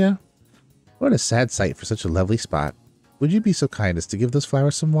that area? What a sad sight for such a lovely spot. Would you be so kind as to give those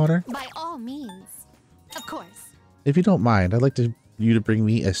flowers some water? By all means. Of course. If you don't mind, I'd like you to bring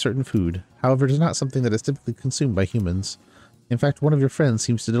me a certain food. However, it is not something that is typically consumed by humans. In fact, one of your friends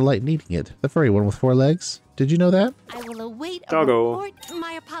seems to delight in eating it. The furry one with 4 legs. Did you know that? I will await a report.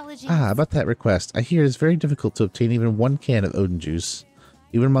 My apologies. About that request. I hear it is very difficult to obtain even 1 can of Odin juice.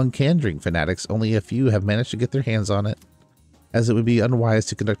 Even among can drink fanatics, only a few have managed to get their hands on it. As it would be unwise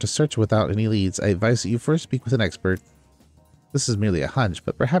to conduct a search without any leads, I advise that you first speak with an expert. This is merely a hunch,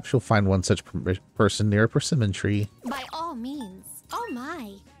 but perhaps you'll find one such person near a persimmon tree. By all means. Oh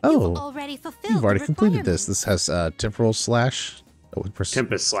my. Oh, you've already fulfilled you've already completed this. This has temporal slash.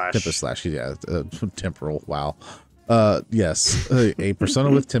 Tempest slash. Tempest slash, yeah. Temporal, wow. Yes, a persona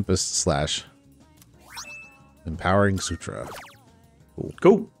with Tempest slash. Empowering Sutra.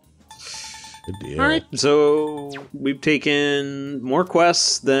 Cool. Good deal. All right, so we've taken more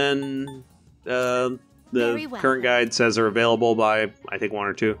quests than the current guide says are available by, I think, 1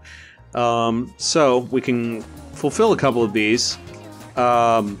 or 2. So we can fulfill a couple of these.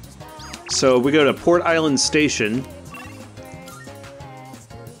 So we go to Port Island Station.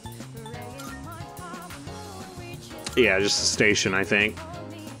 Yeah, just a station, I think.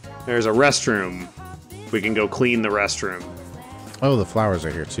 There's a restroom. We can go clean the restroom. Oh, the flowers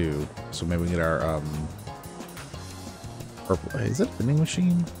are here too. So maybe we can get our purple. Is that a vending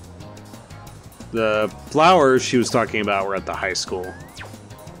machine? The flowers she was talking about were at the high school.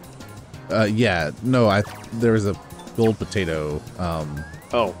 Yeah. No, there was a gold potato.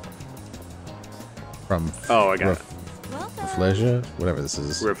 Oh. From. Oh, I got it. Rafflesia? Whatever this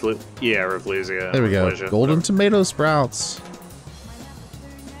is. Yeah, Rafflesia. There we go. Rafflesia, Golden whatever. tomato sprouts.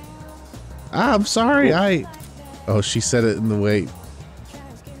 I'm sorry. Ooh. Oh, she said it in the way.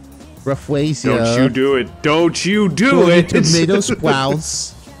 Rafflesia. Don't you do it. Don't you do it. Tomato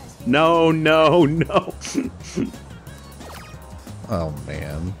sprouts. No. Oh,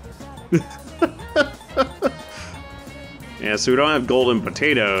 man. Yeah, so we don't have golden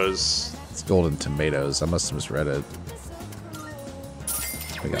potatoes. It's golden tomatoes. I must have misread it.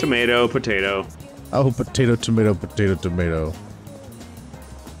 Tomato, potato. Oh, potato, tomato, potato, tomato.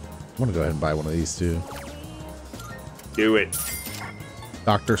 I'm gonna go ahead and buy one of these too. Do it.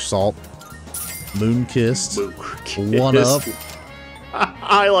 Dr. Salt. Moon Kissed. 1 Up.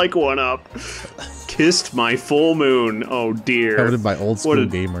 I like one up. Kissed my full moon. Oh dear. Coveted by old school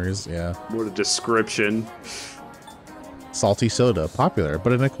gamers, yeah. What a description. Salty soda, popular,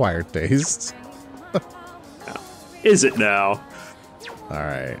 but an acquired taste. Is it now?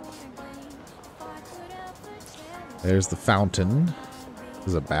 Alright. There's the fountain.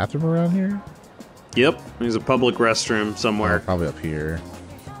 There's a bathroom around here? Yep, there's a public restroom somewhere. Probably up here.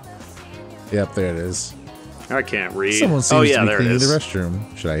 Yep, there it is. I can't read. Someone seems to be there it cleaning is. the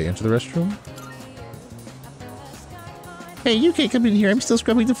restroom. Should I enter the restroom? Hey, you can't come in here. I'm still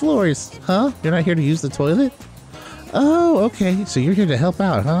scrubbing the floors. Huh? You're not here to use the toilet? Oh, okay. So you're here to help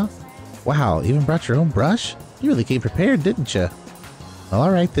out, huh? Wow, even brought your own brush? You really came prepared, didn't you? Well,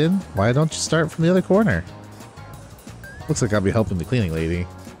 all right then. Why don't you start from the other corner? Looks like I'll be helping the cleaning lady.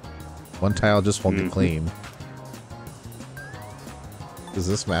 One tile just won't get clean. Does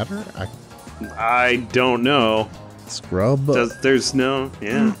this matter? I don't know. Scrub. There's no,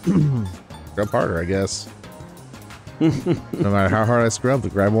 yeah. Scrub harder, I guess. No matter how hard I scrub, the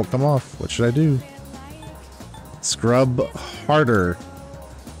grime won't come off. What should I do? Scrub harder.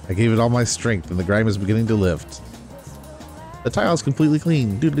 I gave it all my strength, and the grime is beginning to lift. The tile is completely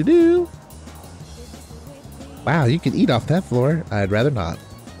clean. Doodly-doo. Wow, you can eat off that floor. I'd rather not.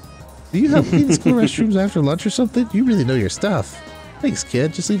 Do you help clean school restrooms after lunch or something? You really know your stuff. Thanks,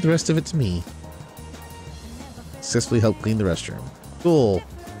 kid. Just leave the rest of it to me. Successfully help clean the restroom. Cool.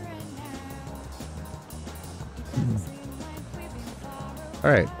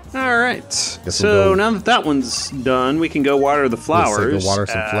 Alright. Alright. So now that one's done, we can go water the flowers. Go water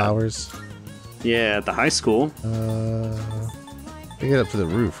some flowers. Yeah, at the high school. They get up to the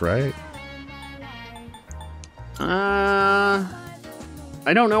roof, right?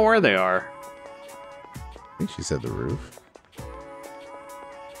 I don't know where they are. I think she said the roof.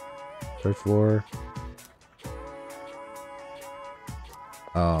 Third floor.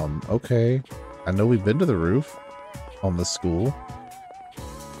 Okay. I know we've been to the roof on the school.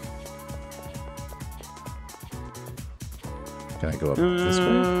 Can I go up this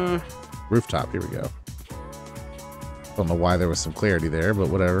way? Rooftop, here we go. Don't know why there was some clarity there, but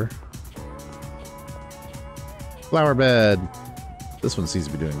whatever. Flower bed. This one seems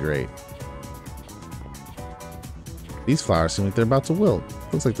to be doing great. These flowers seem like they're about to wilt.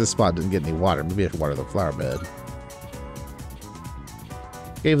 Looks like this spot didn't get any water. Maybe I should water the flower bed.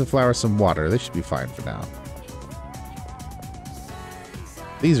 Gave the flowers some water. They should be fine for now.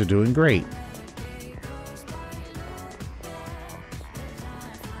 These are doing great.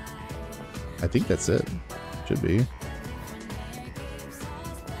 I think that's it. Should be.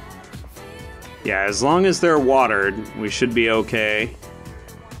 Yeah, as long as they're watered, we should be okay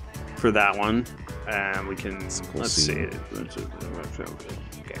for that one. And we can, let's see.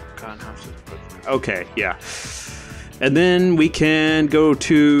 Okay, yeah. And then we can go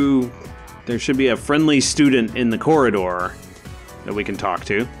to, there should be a friendly student in the corridor that we can talk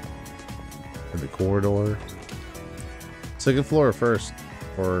to. In the corridor? Second floor or first?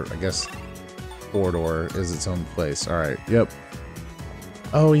 Or, I guess, corridor is its own place. Alright, yep.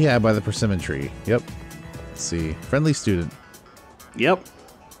 Oh yeah, by the persimmon tree. Yep. Let's see. Friendly student. Yep.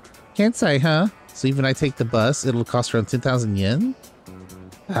 Can't say, huh? So even I take the bus, it'll cost around 10,000 yen?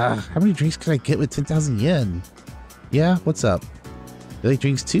 How many drinks can I get with 10,000 yen? Yeah, what's up? You like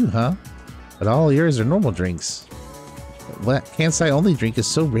drinks too, huh? But all yours are normal drinks. What Kansai only drink is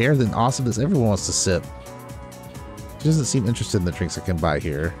so rare and awesome that everyone wants to sip. She doesn't seem interested in the drinks I can buy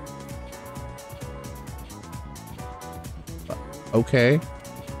here. Okay.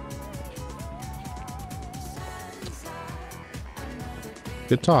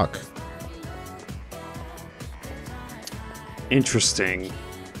 Good talk. Interesting.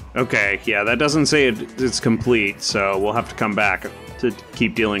 Okay, yeah, that doesn't say it's complete, so we'll have to come back to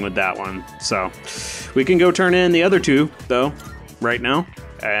keep dealing with that one. So we can go turn in the other two, though, right now,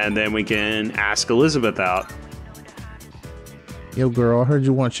 and then we can ask Elizabeth out. Yo, girl, I heard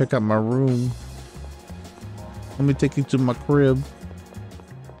you want to check out my room. Let me take you to my crib.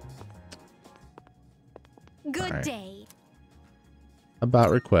 Good day.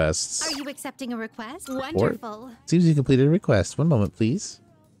 About requests. Are you accepting a request? Wonderful. Seems you completed a request. One moment, please.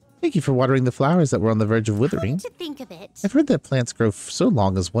 Thank you for watering the flowers that were on the verge of withering. To think of it. I've heard that plants grow so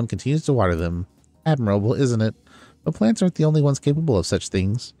long as one continues to water them. Admirable, isn't it? But plants aren't the only ones capable of such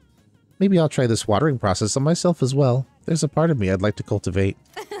things. Maybe I'll try this watering process on myself as well. There's a part of me I'd like to cultivate.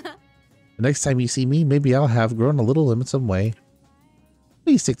 The next time you see me, maybe I'll have grown a little in some way.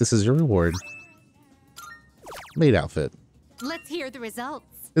 Please take this as your reward. Maid outfit. Let's hear the results.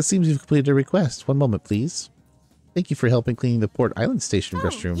 It seems you've completed a request. One moment, please. Thank you for helping cleaning the Port Island Station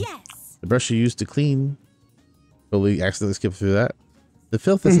restroom. Yes. The brush you used to clean... Will we accidentally skip through that? The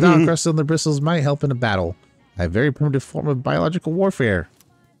filth that's now encrusted on the bristles might help in a battle. A very primitive form of biological warfare.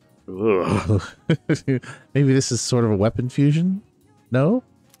 Maybe this is sort of a weapon fusion? No?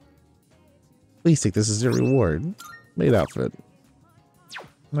 Please take this as your reward. Maid outfit.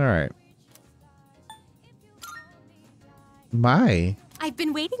 Alright. My. I've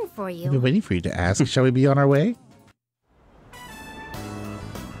been waiting for you. I've been waiting for you to ask. Shall we be on our way?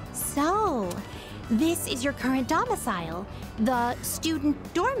 So, this is your current domicile, the student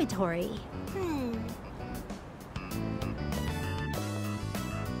dormitory.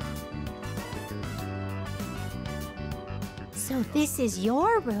 So this is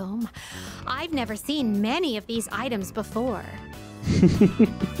your room. I've never seen many of these items before.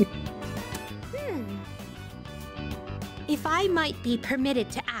 If I might be permitted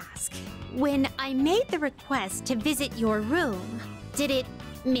to ask, when I made the request to visit your room, did it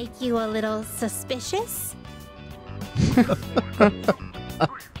make you a little suspicious?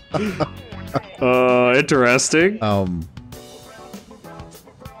 Interesting.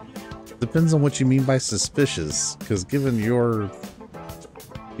 Depends on what you mean by suspicious, because given your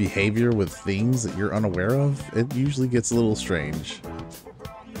behavior with things that you're unaware of, it usually gets a little strange.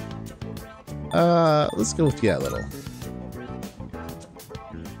 Let's go with yeah, a little.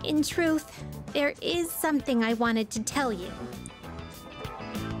 In truth, there is something I wanted to tell you.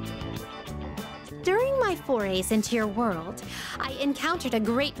 During my forays into your world, I encountered a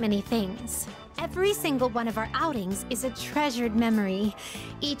great many things. Every single one of our outings is a treasured memory,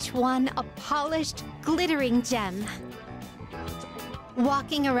 each one a polished, glittering gem.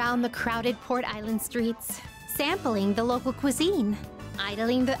 Walking around the crowded Port Island streets, sampling the local cuisine,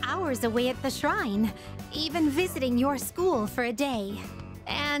 idling the hours away at the shrine, even visiting your school for a day.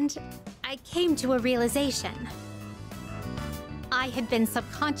 And I came to a realization. I had been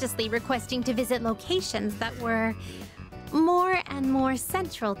subconsciously requesting to visit locations that were more and more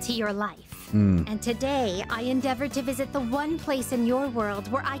central to your life. And today, I endeavored to visit the one place in your world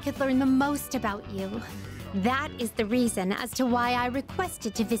where I could learn the most about you. That is the reason as to why I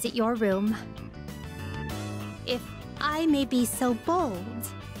requested to visit your room. If I may be so bold,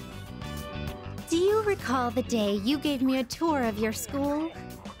 do you recall the day you gave me a tour of your school?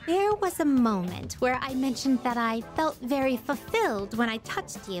 There was a moment where I mentioned that I felt very fulfilled when I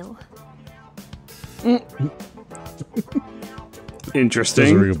touched you. Interesting.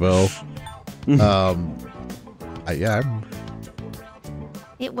 Doesn't ring a bell. Yeah.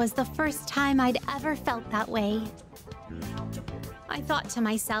 It was the first time I'd ever felt that way. I thought to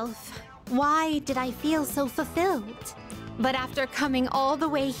myself, why did I feel so fulfilled? But after coming all the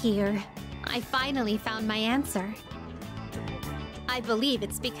way here, I finally found my answer. I believe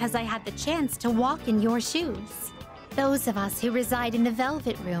it's because I had the chance to walk in your shoes. Those of us who reside in the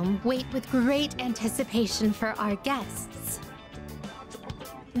Velvet Room wait with great anticipation for our guests.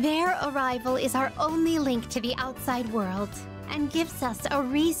 Their arrival is our only link to the outside world and gives us a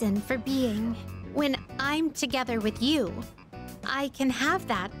reason for being. When I'm together with you, I can have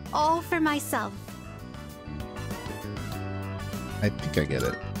that all for myself. I think I get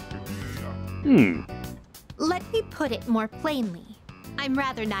it. Let me put it more plainly. I'm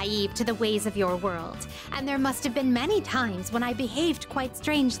rather naive to the ways of your world, and there must have been many times when I behaved quite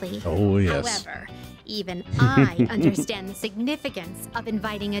strangely. Oh, yes. However, even I understand the significance of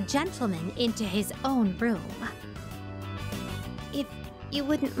inviting a gentleman into his own room. If you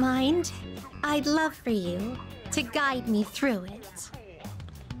wouldn't mind, I'd love for you to guide me through it.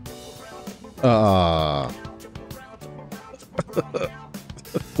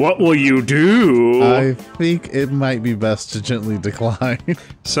 What will you do? I think it might be best to gently decline.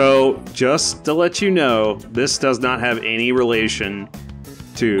 So, just to let you know, this does not have any relation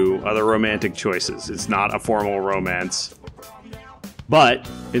to other romantic choices. It's not a formal romance. But,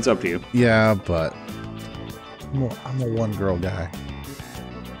 it's up to you. Yeah, but I'm a one-girl guy.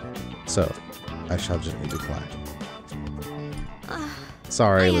 So, I shall gently decline.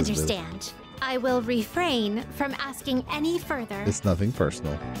 Sorry, I Elizabeth. understand. I will refrain from asking any further. It's nothing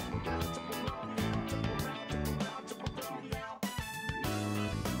personal.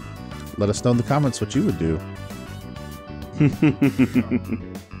 Let us know in the comments what you would do.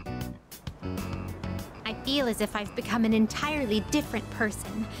 I feel as if I've become an entirely different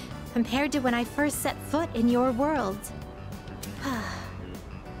person compared to when I first set foot in your world.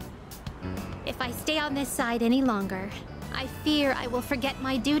 If I stay on this side any longer, I fear I will forget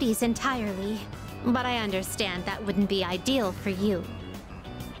my duties entirely. But I understand that wouldn't be ideal for you.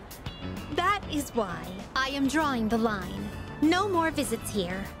 That is why I am drawing the line. No more visits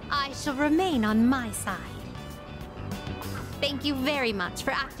here. I shall remain on my side. Thank you very much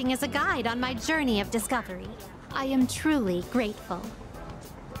for acting as a guide on my journey of discovery. I am truly grateful.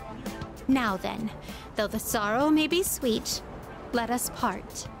 Now then, though the sorrow may be sweet, let us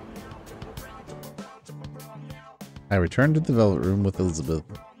part. I returned to the Velvet Room with Elizabeth.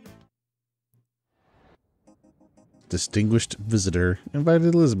 Distinguished visitor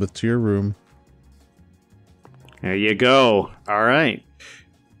invited Elizabeth to your room. There you go. All right.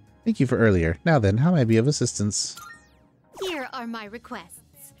 Thank you for earlier. Now then, how may I be of assistance? Here are my requests.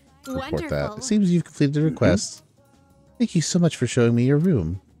 Report Wonderful. that. It seems you've completed the request. Thank you so much for showing me your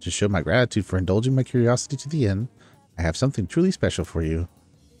room. To show my gratitude for indulging my curiosity to the end, I have something truly special for you.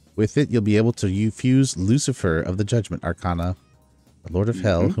 With it, you'll be able to fuse Lucifer of the Judgment Arcana, the Lord of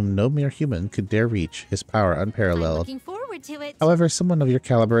Hell, whom no mere human could dare reach, his power unparalleled. I'm looking forward to it. However, someone of your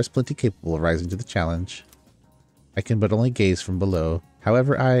caliber is plenty capable of rising to the challenge. I can but only gaze from below.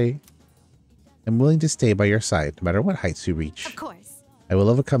 However, I am willing to stay by your side, no matter what heights you reach. Of course. I will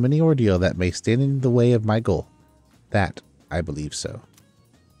overcome any ordeal that may stand in the way of my goal. That, I believe so.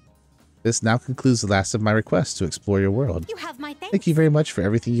 This now concludes the last of my requests to explore your world. You have my thanks. Thank you very much for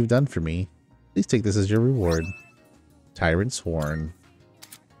everything you've done for me. Please take this as your reward. Tyrant Sworn.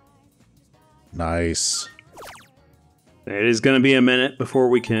 Nice. It is going to be a minute before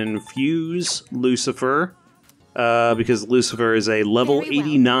we can fuse Lucifer, because Lucifer is a level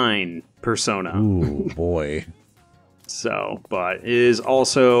 89 persona. Ooh, boy. So, but it is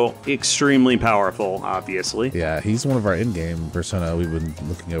also extremely powerful, obviously. Yeah, he's one of our in-game persona we've been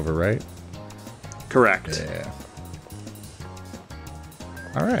looking over, right? Correct. Yeah.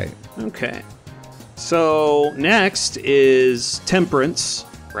 All right. Okay. So, next is Temperance,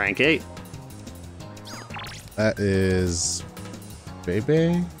 rank 8. That is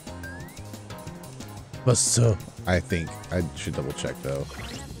Bebe. But so I think I should double check though.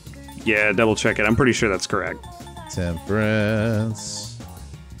 Yeah, double check it. I'm pretty sure that's correct. Temperance.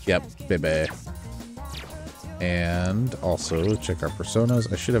 Yep, Bebe. And also check our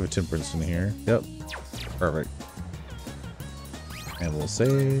personas. I should have a Temperance in here. Yep. Perfect. And we'll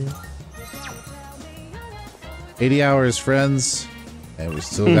save. 80 hours, friends. And we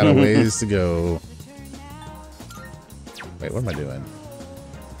still got a ways to go. Wait, what am I doing?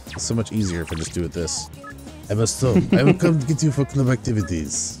 It's so much easier if I just do it this. I must stop. I will come get you for club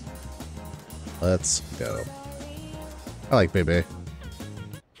activities. Let's go. I like Bebe.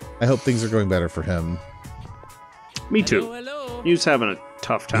 I hope things are going better for him. Me too. He's having a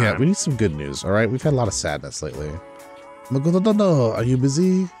tough time. Yeah, we need some good news, alright? We've had a lot of sadness lately. Magododono, are you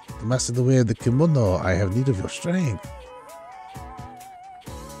busy? The master the way of the kimono. I have need of your strength.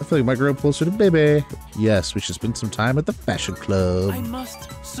 I feel like my grow closer to Bebe. Yes, we should spend some time at the fashion club. I must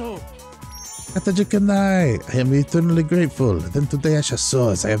sew. Katajikanai, I am eternally grateful. Then today I shall sew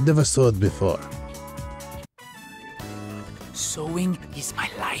as I have never sewed before. Sewing is my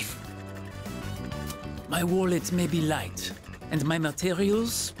life. My wallet may be light, and my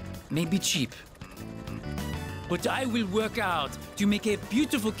materials may be cheap. But I will work out to make a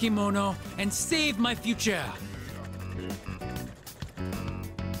beautiful kimono and save my future.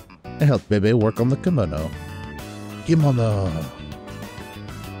 I helped Bebe work on the kimono. Kimono.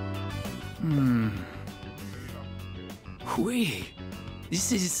 Wait,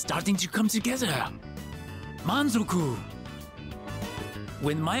 this is starting to come together. Manzoku.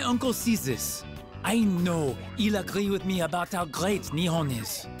 When my uncle sees this, I know he'll agree with me about how great Nihon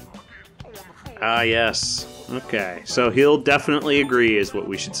is. Ah, yes. Okay, so he'll definitely agree is what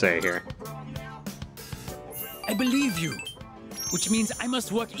we should say here. I believe you, which means I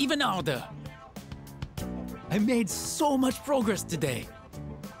must work even harder. I made so much progress today,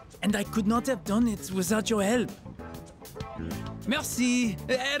 and I could not have done it without your help. Merci,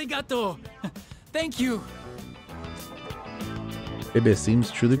 arigato. Thank you. Bebe seems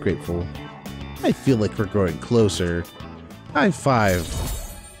truly grateful. I feel like we're growing closer. High five,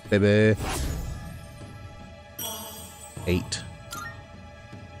 Bebe. 8.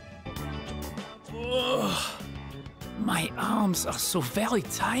 Ugh. My arms are so very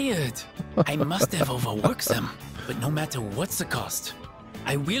tired. I must have overworked them. But no matter what's the cost,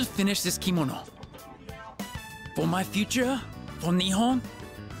 I will finish this kimono. For my future, for Nihon,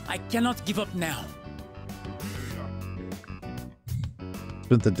 I cannot give up now.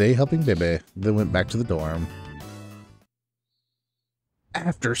 Spent the day helping Bebe, then went back to the dorm.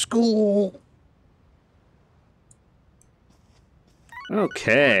 After school.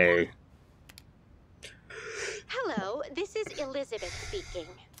 Okay. Hello, this is Elizabeth speaking.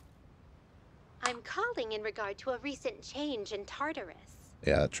 I'm calling in regard to a recent change in Tartarus.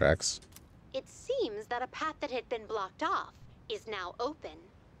 Yeah, that tracks. It seems that a path that had been blocked off is now open.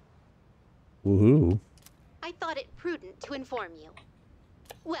 Woohoo. I thought it prudent to inform you.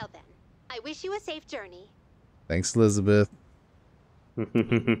 Well then, I wish you a safe journey. Thanks, Elizabeth.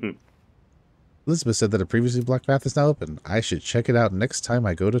 Elizabeth said that a previously blocked path is now open. I should check it out next time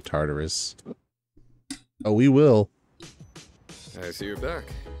I go to Tartarus. Oh, we will. I see you're back.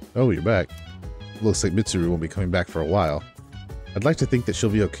 Oh, you're back. Looks like Mitsuru won't be coming back for a while. I'd like to think that she'll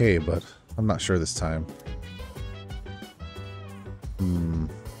be okay, but I'm not sure this time.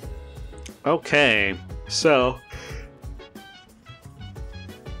 Okay, so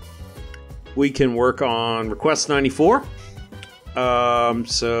we can work on request 94.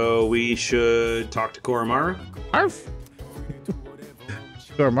 So we should talk to Koromaru. Arf!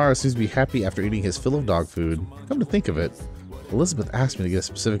 Koromaru seems to be happy after eating his fill of dog food. Come to think of it, Elizabeth asked me to get a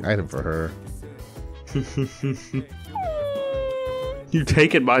specific item for her. You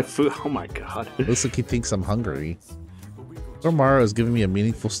taking my food? Oh my god. Looks like he thinks I'm hungry. Koromaru is giving me a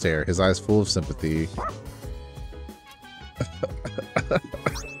meaningful stare, his eyes full of sympathy.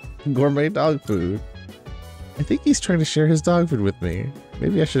 Gourmet dog food. I think he's trying to share his dog food with me.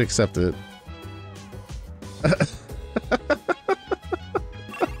 Maybe I should accept it.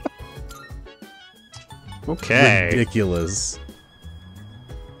 Okay. Ridiculous.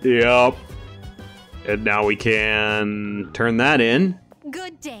 Yep. And now we can turn that in.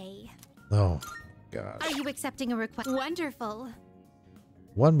 Good day. Oh, God. Are you accepting a request? Wonderful.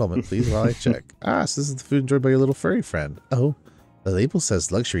 One moment, please, while I check. Ah, so this is the food enjoyed by your little furry friend. Oh, the label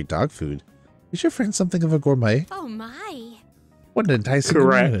says luxury dog food. Is your friend something of a gourmet? Oh my. What an enticing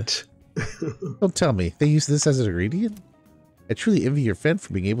Correct. Don't tell me, they use this as an ingredient? I truly envy your friend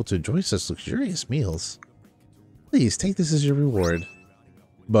for being able to enjoy such luxurious meals. Please, take this as your reward.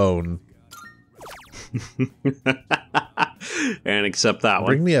 Bone. And accept that one.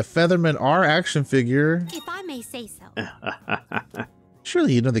 Bring me a Featherman R action figure. If I may say so.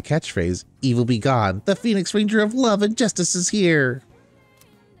 Surely you know the catchphrase, evil be gone, the Phoenix Ranger of love and justice is here.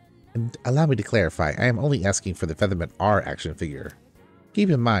 And allow me to clarify, I am only asking for the Featherman R action figure. Keep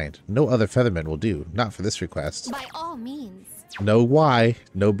in mind, no other Featherman will do, not for this request. By all means. No Y,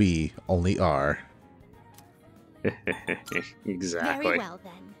 no B, only R. Exactly. Very well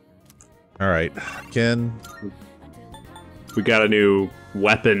then. Alright, Ken. We got a new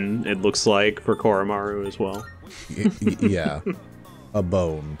weapon, it looks like, for Koromaru as well. Yeah. A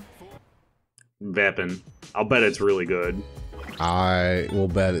bone. Weapon. I'll bet it's really good. I will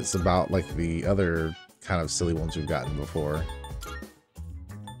bet it's about like the other kind of silly ones we've gotten before.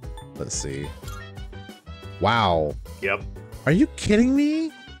 Let's see. Wow. Yep. Are you kidding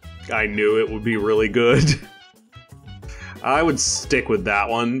me? I knew it would be really good. I would stick with that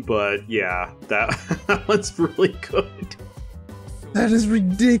one, but yeah, that one's really good. That is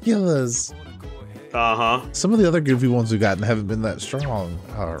ridiculous. Uh-huh. Some of the other goofy ones we've gotten haven't been that strong.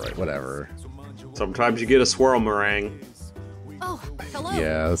 Alright, whatever. Sometimes you get a swirl meringue. Oh, hello.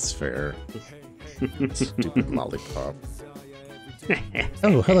 Yeah, that's fair. Stupid lollipop.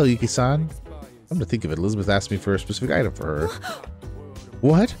 Oh, hello, Yuki-san. Come to think of it, Elizabeth asked me for a specific item for her.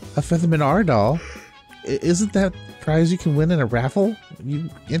 What? A Featherman R doll? Isn't that prize you can win in a raffle? You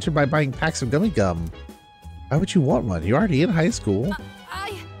enter by buying packs of gummy gum. Why would you want one? You're already in high school.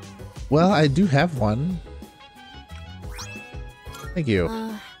 Well, I do have one. Thank you.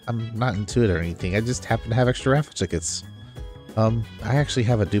 I'm not into it or anything. I just happen to have extra raffle tickets. I actually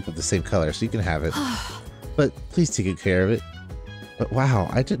have a dupe of the same color, so you can have it. But please take good care of it. But wow,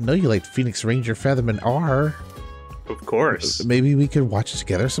 I didn't know you liked Phoenix Ranger Featherman R. Of course. Maybe we could watch it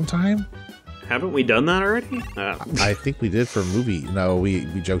together sometime? Haven't we done that already? I think we did for a movie. No, we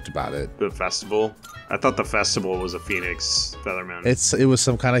joked about it. The festival? I thought the festival was a Phoenix Featherman. It was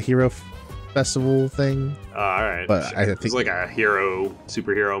some kind of hero festival thing. All right. But I think it's like a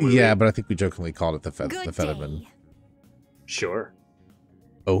superhero movie. Yeah, but I think we jokingly called it the Featherman. Sure.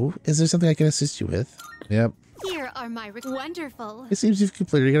 Oh, is there something I can assist you with? Yep. Here are my wonderful. It seems you've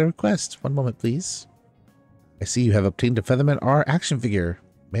completed your request. One moment, please. I see you have obtained a Featherman R action figure.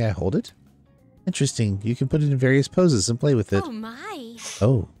 May I hold it? Interesting. You can put it in various poses and play with it. Oh my.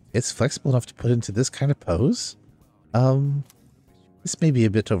 Oh, it's flexible enough to put into this kind of pose? This may be a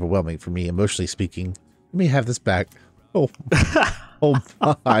bit overwhelming for me, emotionally speaking. You may have this back. Oh, oh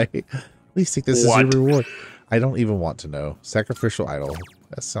my. Please take this as your reward. I don't even want to know. Sacrificial idol.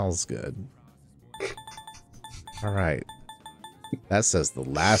 That sounds good. All right. That says the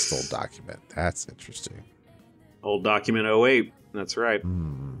last old document. That's interesting. Old document 08. That's right.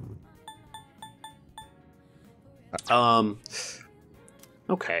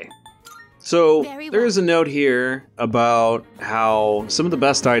 Okay. So there's a note here about how some of the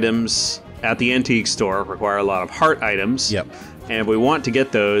best items at the antique store require a lot of heart items. Yep. And if we want to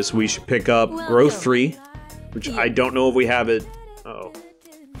get those, we should pick up Growth 3, which I don't know if we have it. Oh.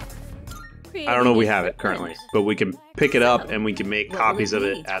 I don't know if we have it currently, but we can pick it up and we can make copies of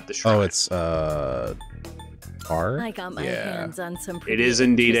it at the shrine. Oh, it's card? I got my hands on some it is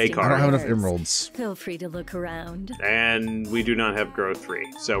indeed a card. I don't have enough emeralds. Feel free to look around. And we do not have growth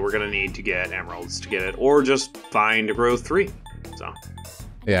 3, so we're gonna need to get emeralds to get it, or just find a growth 3. So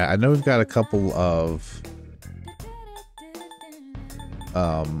yeah, I know we've got a couple of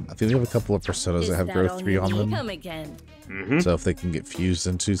I think we have a couple of personas that have growth 3 on them. Come again. So if they can get fused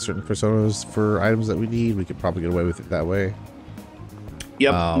into certain personas for items that we need, we could probably get away with it that way.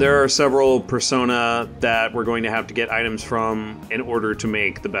 Yep, there are several persona that we're going to have to get items from in order to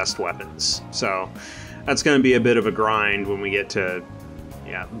make the best weapons. So that's going to be a bit of a grind when we get to,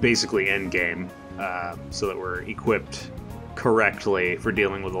 basically end game, so that we're equipped correctly for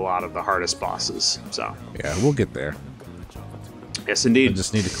dealing with a lot of the hardest bosses. So yeah, we'll get there. Yes, indeed. I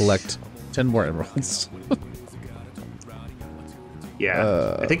just need to collect 10 more emeralds.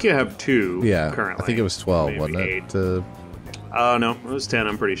 Yeah, I think you have 2 currently. I think it was 12, wasn't it? No, it was 10,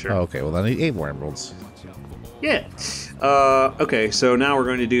 I'm pretty sure. Oh, okay, well, I need 8 more emeralds. Yeah. Okay, so now we're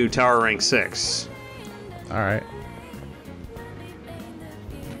going to do tower rank 6. All right.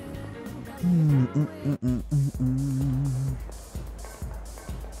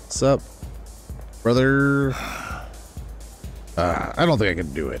 What's up, brother? I don't think I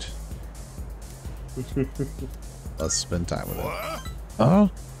can do it. Let's spend time with him.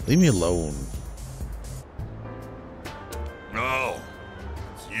 Oh, leave me alone. No,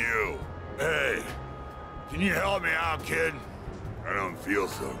 it's you. Hey, can you help me out, kid? I don't feel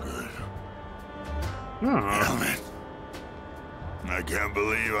so good. Damn it. I can't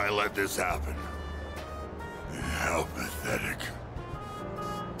believe I let this happen. How pathetic.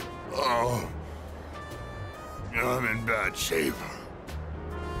 Oh, I'm in bad shape.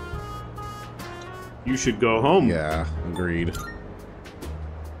 You should go home. Yeah, agreed.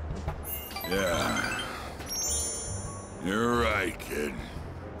 Yeah. You're right, kid.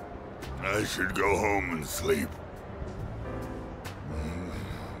 I should go home and sleep.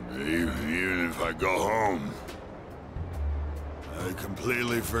 Even if I go home, I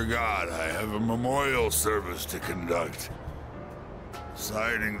completely forgot I have a memorial service to conduct.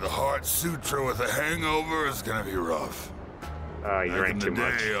 Reciting the Heart Sutra with a hangover is gonna be rough. You drank too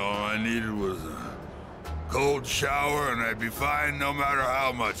much. All I needed was a cold shower and I'd be fine no matter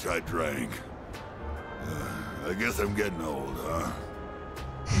how much I drank. I guess I'm getting old, huh?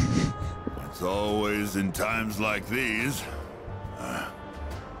 It's always in times like these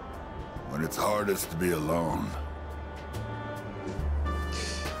when it's hardest to be alone.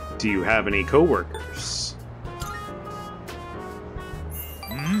 Do you have any coworkers?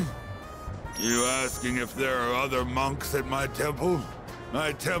 You asking if there are other monks at my temple?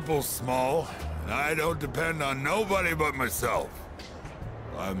 My temple's small, and I don't depend on nobody but myself.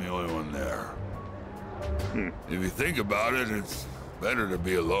 I'm the only one there. If you think about it, it's better to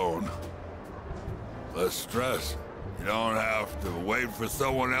be alone. Less stress. You don't have to wait for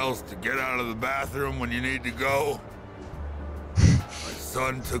someone else to get out of the bathroom when you need to go. My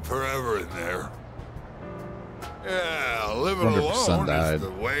son took forever in there. Yeah, living alone is the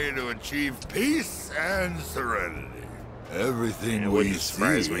way to achieve peace and serenity. Everything we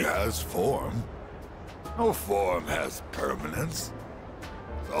see has form. No form has permanence.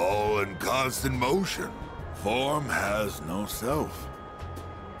 It's all in constant motion. Form has no self.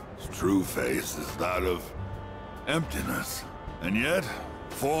 Its true face is that of emptiness. And yet,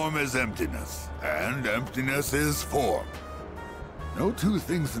 form is emptiness, and emptiness is form. No two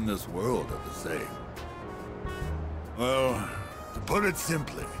things in this world are the same. Well, to put it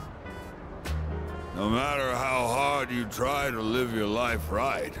simply, no matter how hard you try to live your life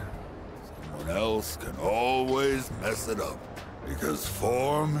right, someone else can always mess it up. Because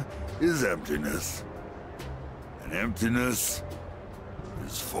form is emptiness, and emptiness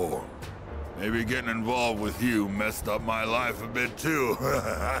is form. Maybe getting involved with you messed up my life a bit too.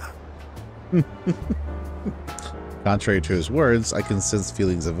 Contrary to his words, I can sense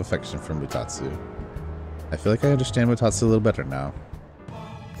feelings of affection from Mutatsu. I feel like I understand Mutatsu a little better now.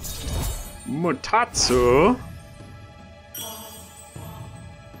 Mutatsu?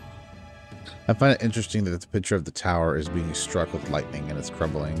 I find it interesting that the picture of the tower is being struck with lightning and it's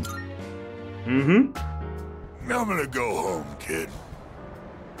crumbling. I'm gonna go home, kid.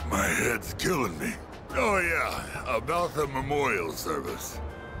 My head's killing me. Oh yeah, about the memorial service.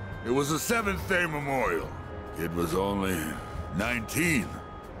 It was a 7th-day memorial. Kid was only 19.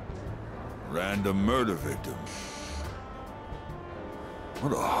 Random murder victim.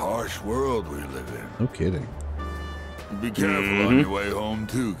 What a harsh world we live in. No kidding. Be careful on your way home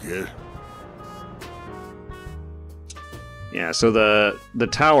too, kid. Yeah, so the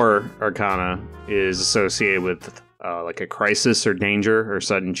Tower Arcana is associated with like a crisis or danger or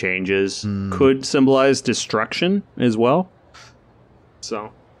sudden changes. Could symbolize destruction as well.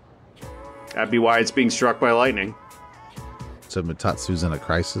 So that'd be why it's being struck by lightning. So Mitatsu's in a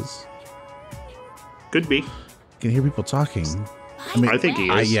crisis? Could be. You can hear people talking. I think he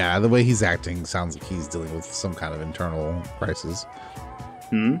is. Yeah, the way he's acting sounds like he's dealing with some kind of internal crisis.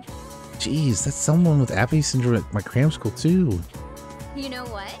 Jeez, that's someone with Abby syndrome at my cram school too. You know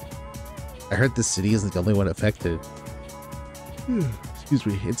what? I heard this city isn't the only one affected. Excuse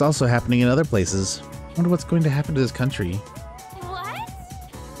me. It's also happening in other places. I wonder what's going to happen to this country. What?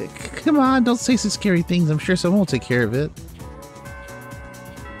 Come on, don't say such scary things. I'm sure someone will take care of it.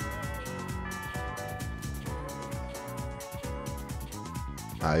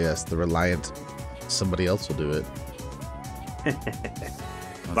 Ah, yes, the reliant somebody else will do it.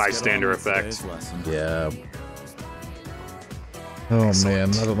 Bystander effect. Yeah. Oh man,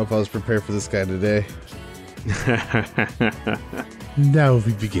 I don't know if I was prepared for this guy today. Now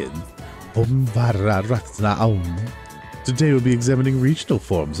we begin. Today we'll be examining regional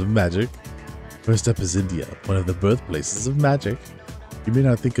forms of magic. First up is India, one of the birthplaces of magic. You may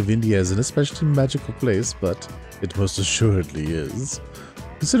not think of India as an especially magical place, but it most assuredly is.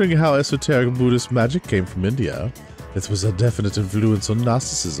 Considering how esoteric Buddhist magic came from India, it was a definite influence on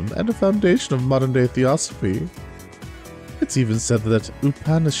Gnosticism and a foundation of modern-day theosophy. It's even said that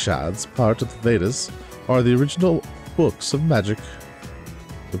Upanishads, part of the Vedas, are the original books of magic.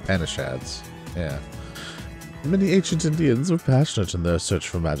 Upanishads, yeah. Many ancient Indians were passionate in their search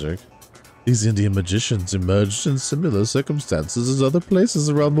for magic. These Indian magicians emerged in similar circumstances as other places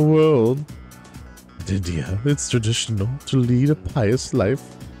around the world. In India, it's traditional to lead a pious life,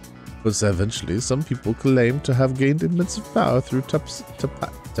 but eventually some people claim to have gained immense power through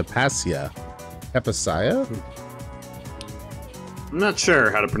tapasya. Tapasya? I'm not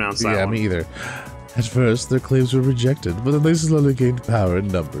sure how to pronounce that one. Yeah, me either. At first, their claims were rejected, but then they slowly gained power in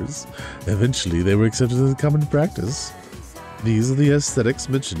numbers. Eventually, they were accepted as common practice. These are the aesthetics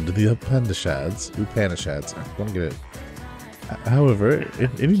mentioned in the Upanishads. Upanishads. I want to get it. However,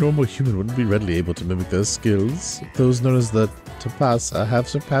 any normal human wouldn't be readily able to mimic their skills. Those known as the tapasa have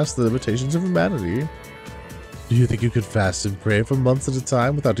surpassed the limitations of humanity. Do you think you could fast and pray for months at a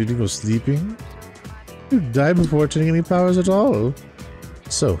time without eating or sleeping? You'd die before attaining any powers at all.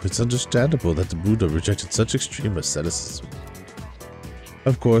 So, it's understandable that the Buddha rejected such extreme asceticism.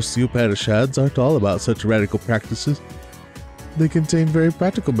 Of course, the Upanishads aren't all about such radical practices. They contain very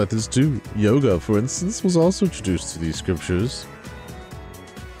practical methods too. Yoga, for instance, was also introduced to these scriptures.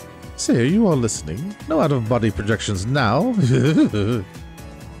 Say, are you all listening? No out-of-body projections now.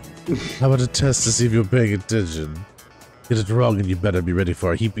 How about a test to see if you're paying attention? Get it wrong and you better be ready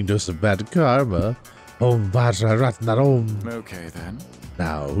for a heaping dose of bad karma. Om Vajra Ratna Om. Okay then.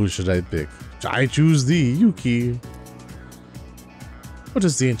 Now, who should I pick? I choose thee, Yuki. What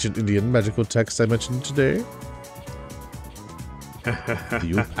is the ancient Indian magical text I mentioned today?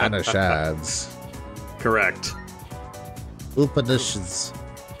 The Upanishads. Correct. Upanishads.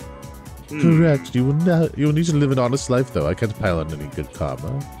 Correct. You will need to live an honest life, though. I can't pile on any good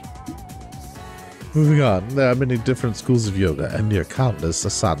karma. Moving on, there are many different schools of yoga and near countless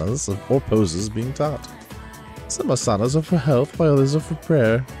asanas or poses being taught. Some asanas are for health, while others are for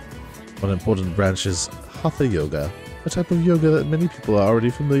prayer. One important branch is Hatha Yoga, a type of yoga that many people are already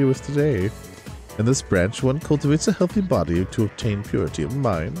familiar with today. In this branch, one cultivates a healthy body to obtain purity of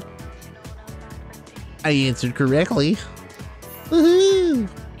mind. I answered correctly. Woohoo!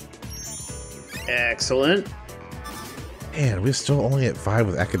 Excellent. Man, we're still only at 5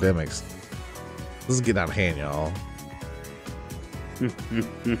 with academics. This is getting out of hand, y'all.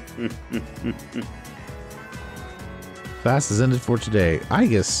 Class is ended for today. I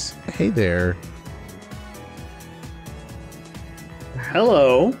guess. Hey there.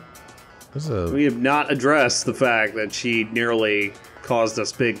 Hello. We have not addressed the fact that she nearly caused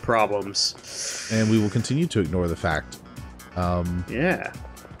us big problems. And we will continue to ignore the fact. Yeah.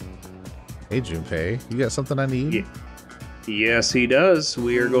 Hey, Junpei. You got something I need? Yes, he does.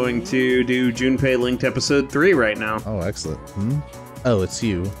 We are going to do Junpei linked episode 3 right now. Oh, excellent. Oh, it's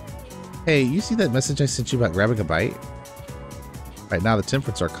you. Hey, you see that message I sent you about grabbing a bite? Right now, the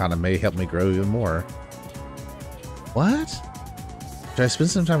Temperance Arcana may help me grow even more. What? Should I spend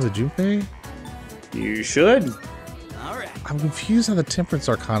some time with Junpei? You should. Alright. I'm confused how the Temperance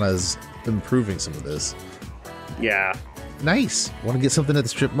Arcana is improving some of this. Yeah. Nice. Want to get something at the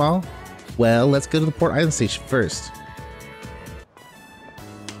strip mall? Well, let's go to the Port Island station first.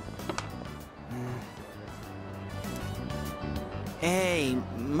 Hey,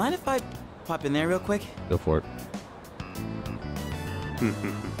 mind if I pop in there real quick? Go for it.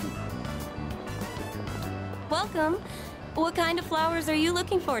 Welcome. What kind of flowers are you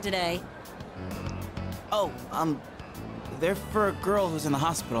looking for today? Oh, they're for a girl who's in the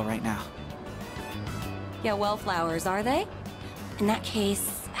hospital right now. Yeah, well flowers, are they? In that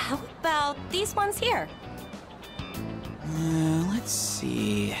case, how about these ones here? Let's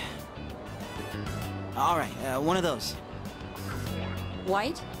see. All right, one of those.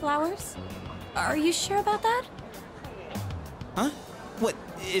 White flowers? Are you sure about that? Huh? What,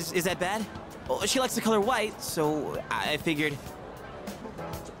 is that bad? Well, she likes the color white, so I figured...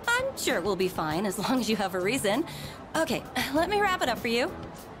 I'm sure it will be fine as long as you have a reason. Okay, let me wrap it up for you.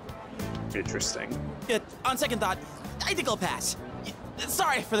 Interesting. On second thought, I think I'll pass.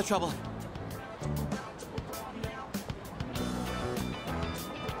 Sorry for the trouble.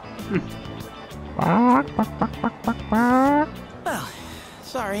 Well,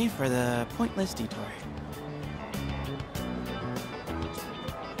 sorry for the pointless detour.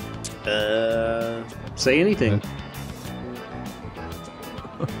 Say anything.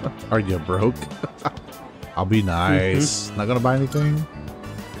 Are you broke? I'll be nice. Not gonna buy anything.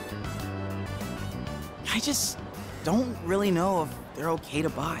 I just don't really know if they're okay to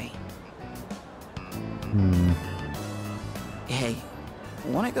buy. Hey,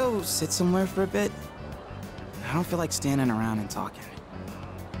 wanna go sit somewhere for a bit? I don't feel like standing around and talking.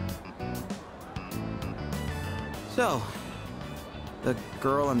 So, the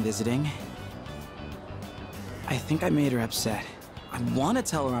girl I'm visiting, I think I made her upset. I want to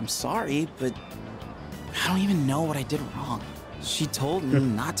tell her I'm sorry, but I don't even know what I did wrong. She told me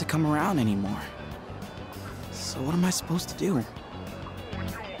not to come around anymore. So what am I supposed to do?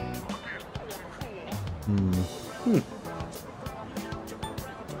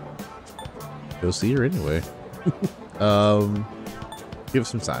 Go see her anyway. Give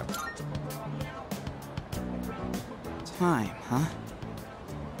some time. Time, huh?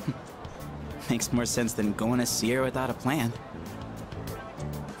 Makes more sense than going to see her without a plan.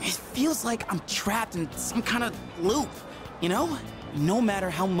 It feels like I'm trapped in some kind of loop, you know? No matter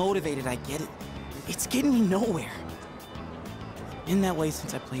how motivated I get, it's getting me nowhere. Been that way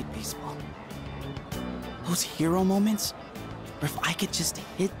since I played baseball. Those hero moments, where if I could just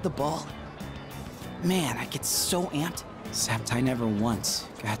hit the ball, man, I get so amped. Except I never once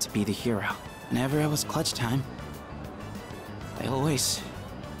got to be the hero. Whenever it was clutch time, I always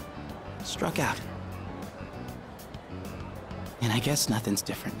struck out. And I guess nothing's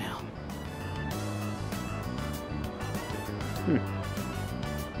different now.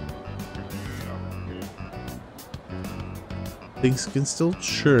 Things can still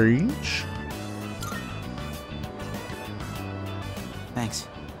change. Thanks.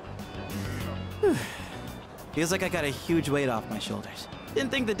 Whew. Feels like I got a huge weight off my shoulders. Didn't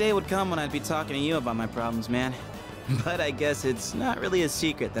think the day would come when I'd be talking to you about my problems, man. But I guess it's not really a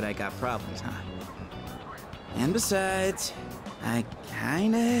secret that I got problems, huh? And besides, I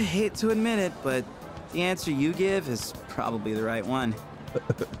kinda hate to admit it, but the answer you give is probably the right one.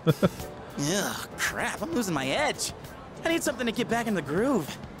 Ugh, crap, I'm losing my edge. I need something to get back in the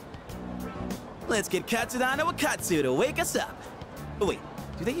groove. Let's get Katsudan to a Katsu to wake us up. Oh wait,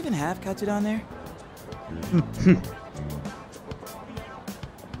 do they even have Katsudan there?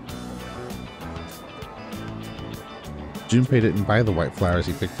 Junpei didn't buy the white flowers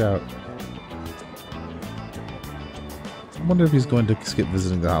he picked out. I wonder if he's going to skip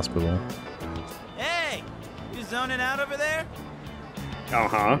visiting the hospital. Hey, you zoning out over there?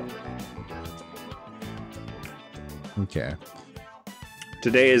 Uh-huh. Okay.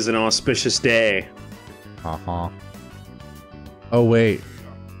 Today is an auspicious day. Uh-huh. Oh, wait.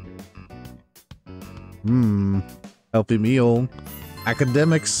 Healthy meal.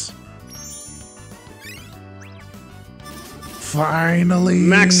 Academics. Finally.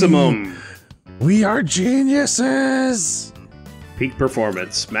 Maximum. We are geniuses. Peak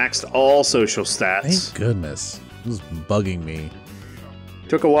performance. Maxed all social stats. Thank goodness. It was bugging me.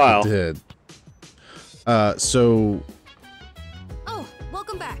 Took a while. It did. So... Oh,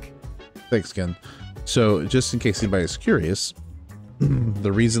 welcome back. Thanks, Ken. So, just in case anybody's curious,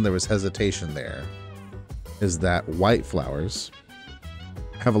 the reason there was hesitation there is that white flowers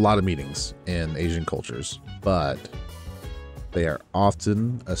have a lot of meanings in Asian cultures, but they are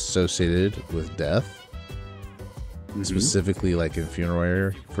often associated with death, specifically like in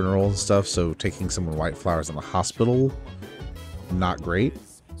funerals and stuff. So taking someone white flowers in the hospital, not great.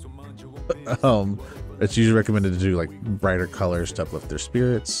 It's usually recommended to do like brighter colors to uplift their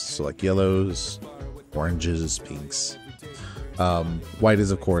spirits. So like yellows, oranges, pinks. White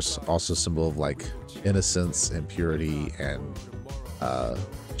is of course also a symbol of like innocence and purity and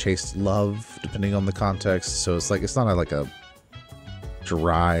chaste love, depending on the context. So it's like, it's not like a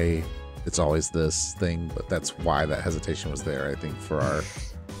dry, it's always this thing, but that's why that hesitation was there, I think, for our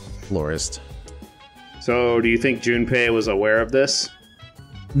florist. So, do you think Junpei was aware of this?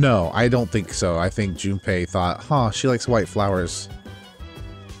 No, I don't think so. I think Junpei thought, she likes white flowers.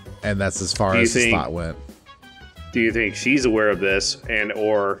 And that's as far as his thought went. Do you think she's aware of this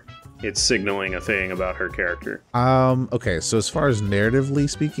or it's signaling a thing about her character? Okay, so as far as narratively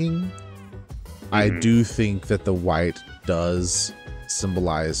speaking, I do think that the white does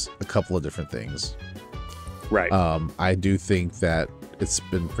symbolize a couple of different things. Right. I do think that it's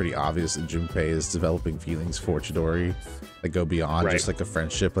been pretty obvious that Junpei is developing feelings for Chidori that go beyond just like a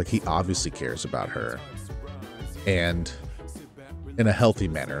friendship. Like, he obviously cares about her. And in a healthy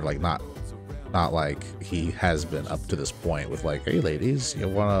manner, like not like he has been up to this point with like, hey ladies, you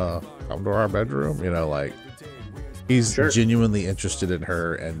wanna come to our bedroom? You know, like, he's genuinely interested in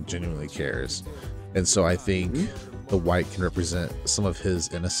her and genuinely cares. And so I think the white can represent some of his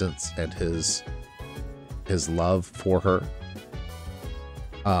innocence and his love for her.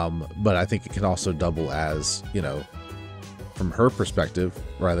 But I think it can also double as, you know, from her perspective,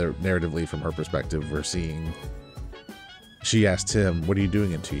 rather narratively from her perspective, we're seeing she asked him, what are you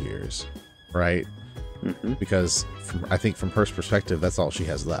doing in 2 years? Right? Because I think from her perspective, that's all she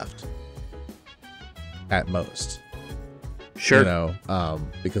has left at most. Sure. You know,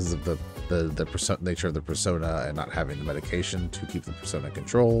 because of the nature of the persona and not having the medication to keep the persona in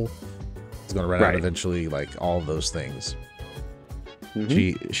control. It's going to run out eventually, like all of those things.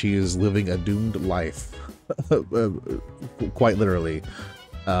 She is living a doomed life, quite literally.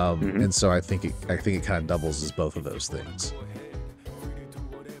 And so I think it kind of doubles as both of those things.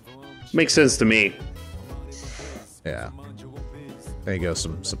 Makes sense to me. Yeah. There you go.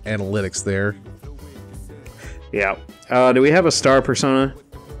 Some analytics there. Yeah. Do we have a star persona?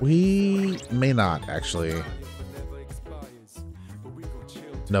 We may not, actually.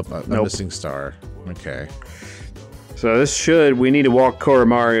 Nope. I'm missing star. Okay. So we need to walk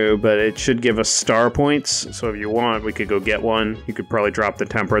Koromaru, but it should give us star points. So if you want, we could go get one. You could probably drop the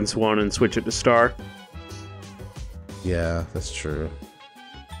temperance one and switch it to star. Yeah, that's true.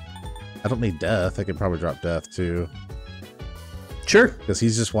 I don't need death. I could probably drop death too. Sure. Because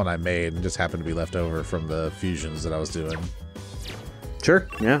he's just one I made and just happened to be left over from the fusions that I was doing. Sure,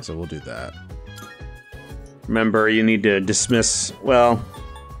 yeah. So we'll do that. Remember, you need to dismiss... Well,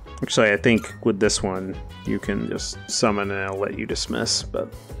 actually, I think with this one, you can just summon and I'll let you dismiss,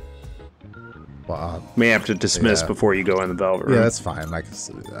 but... Well, may have to dismiss before you go in the Velvet Room. Yeah, that's fine. I can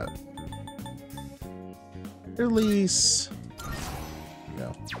still do that. Release. There you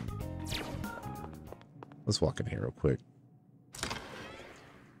go. Let's walk in here real quick.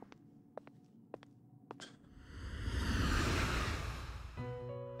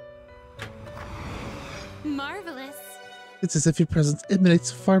 Marvelous. It's as if your presence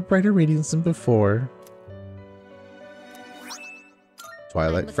emanates far brighter radiance than before.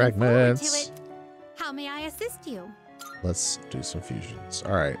 Twilight fragments. How may I assist you? Let's do some fusions.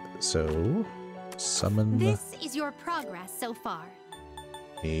 All right, so summon. This is your progress so far.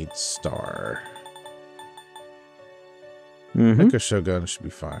 Need star. Mecha Shogun should be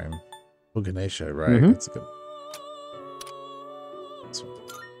fine. Oh, Ganesha, right? That's a good.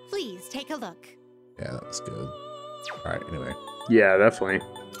 Please take a look. Yeah, that was good. All right, anyway. Yeah, definitely.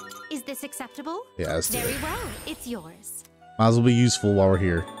 Is this acceptable? Yeah, let's do it. Very well. It's yours. Might as well be useful while we're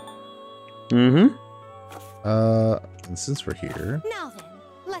here. And since we're here, now then,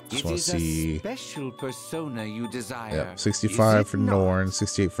 let's just want to see. Special persona you desire. Yep, 65 for Norn,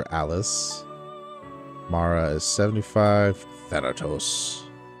 68 for Alice. Mara is 75. Thanatos.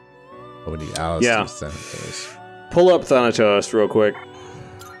 Oh, we need Alice to Thanatos. Pull up Thanatos real quick.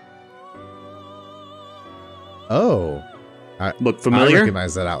 Oh. Look familiar? I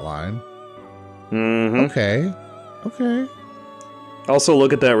recognize that outline. Okay. Okay. Also,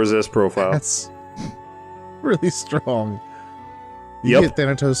 look at that resist profile. That's really strong. You get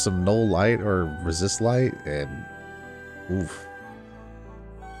Thanatos some null light or resist light, and oof.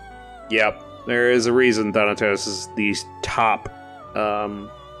 Yep. There is a reason Thanatos is the top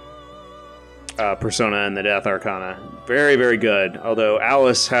persona in the Death Arcana. Very, very good. Although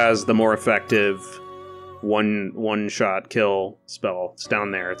Alice has the more effective one-shot kill spell. It's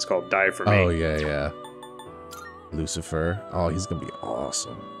down there. It's called Die For Me. Oh, yeah. Lucifer. Oh, he's going to be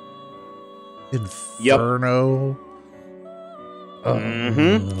awesome. Inferno.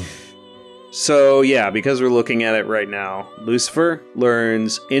 So, yeah, because we're looking at it right now, Lucifer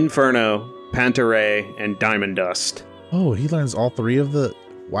learns Inferno, Pantaray, and Diamond Dust. Oh, he learns all three of the...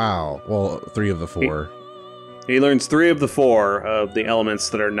 Wow. Well, 3 of the 4. He learns 3 of the 4 of the elements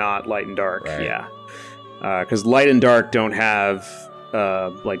that are not light and dark. Right. Yeah. Because light and dark don't have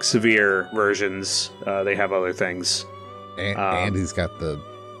like severe versions, they have other things. And he's got a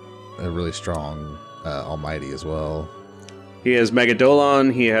really strong Almighty as well. He has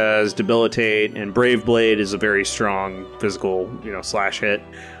Megadolon, he has Debilitate, and Brave Blade is a very strong physical, slash hit.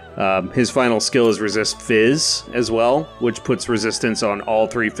 His final skill is Resist Fizz as well, which puts resistance on all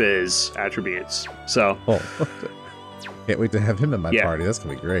 3 Fizz attributes. So, can't wait to have him in my party. That's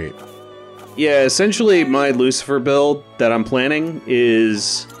gonna be great. Yeah, essentially my Lucifer build that I'm planning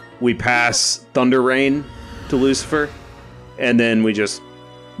is we pass Thunder Rain to Lucifer, and then we just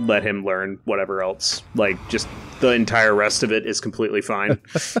let him learn whatever else. Like, just the entire rest of it is completely fine.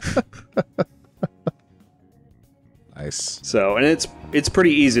 Nice. So, and it's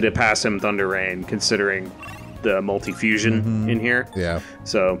pretty easy to pass him Thunder Rain, considering the multi-fusion in here. Yeah.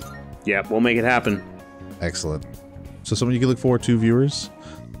 So, yeah, we'll make it happen. Excellent. So something you can look forward to, viewers.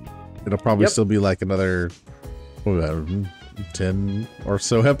 It'll probably still be like another 10 or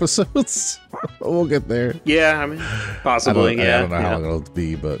so episodes. We'll get there. Yeah, I mean, possibly. I don't know how long it'll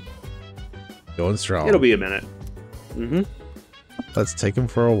be, but going strong. It'll be a minute. Let's take him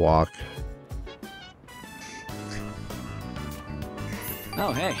for a walk.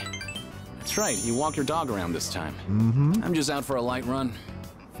 Oh, hey. That's right. You walk your dog around this time. I'm just out for a light run.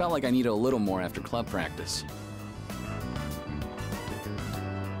 Felt like I needed a little more after club practice.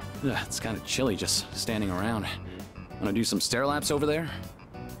 Ugh, it's kind of chilly just standing around. Wanna do some stair laps over there?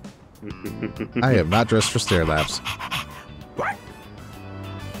 I am not dressed for stair laps.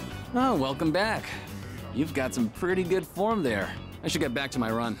 Oh, welcome back. You've got some pretty good form there. I should get back to my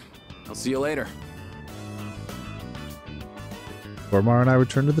run. I'll see you later. Gormar and I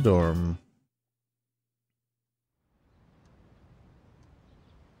return to the dorm.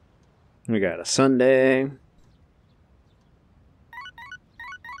 We got a Sunday.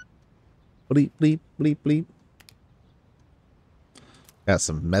 Bleep, bleep, bleep, bleep. Got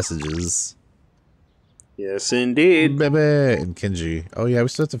some messages. Yes, indeed. Bebe and Kenji. Oh, yeah, we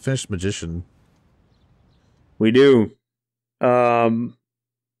still have to finish Magician. We do. Yeah,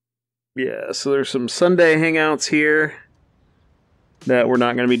 so there's some Sunday hangouts here that we're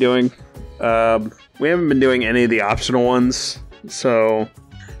not going to be doing. We haven't been doing any of the optional ones, so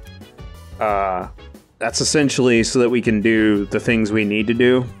that's essentially so that we can do the things we need to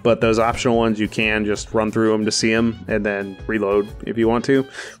do, but those optional ones, you can just run through them to see them and then reload if you want to.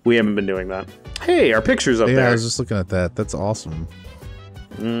 We haven't been doing that. Hey, our picture's up there. Yeah, I was just looking at that. That's awesome.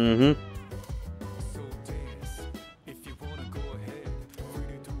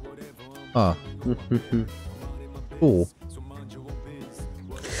 Huh. Cool.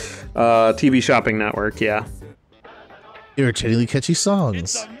 TV Shopping Network, yeah. Irritatingly catchy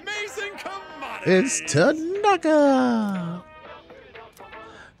songs. It's Tanaka!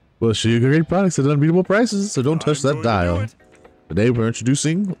 We'll show you great products at unbeatable prices, so don't touch that dial. Today we're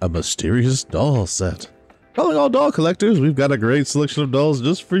introducing a mysterious doll set. Calling all doll collectors, we've got a great selection of dolls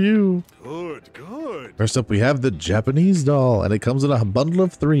just for you. Good, good. First up, we have the Japanese doll, and it comes in a bundle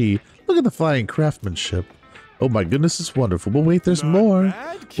of 3. Look at the fine craftsmanship. Oh my goodness, it's wonderful. But wait, there's more.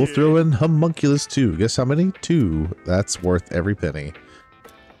 We'll throw in Homunculus too. Guess how many? 2. That's worth every penny.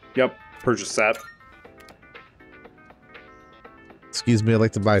 Yep, purchase that. Excuse me, I'd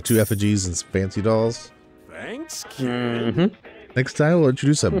like to buy 2 effigies and some fancy dolls. Thanks, kid. Next time, we'll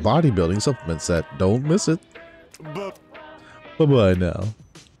introduce a bodybuilding supplement set. Don't miss it. Bye-bye now.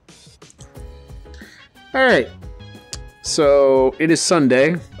 All right. So it is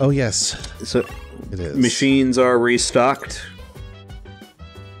Sunday. Oh, yes. So it is. Machines are restocked.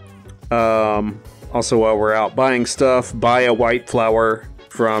 Also, while we're out buying stuff, buy a white flower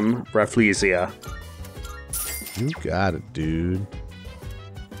from Rafflesia. You got it, dude.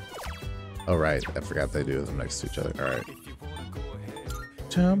 Oh, right. I forgot they do them next to each other. All right.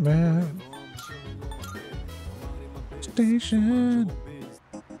 Jumpman Station.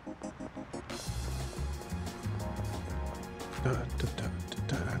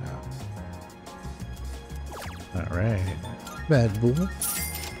 All right. Bad boy.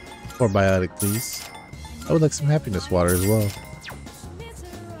 Or biotic, please. I would like some happiness water as well.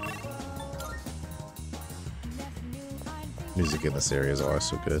 Music in this area is always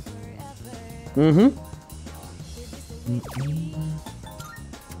so good.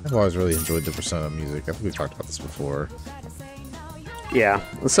 I've always really enjoyed the Persona music. I think we've talked about this before. Yeah,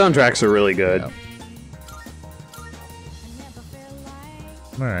 the soundtracks are really good. Yeah.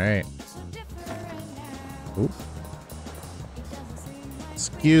 Alright.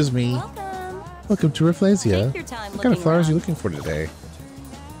 Excuse me. Welcome to Rafflesia. What kind of flowers are you looking for today?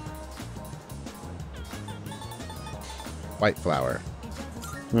 White flower.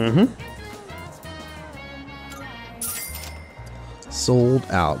 Sold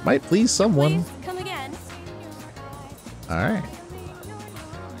out. Might please someone. Please come again. All right.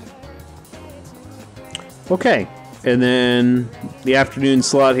 Okay, and then the afternoon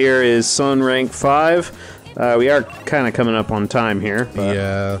slot here is Sun Rank 5. We are kind of coming up on time here. But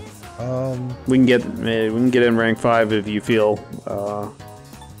yeah. We can get in Rank 5 if you feel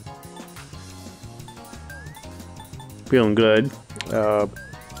feeling good.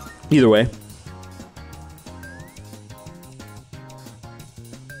 Either way.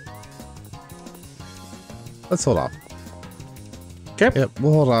 Let's hold off. Okay. Yep,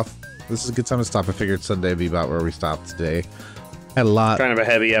 we'll hold off. This is a good time to stop. I figured Sunday would be about where we stopped today. Had a lot. Kind of a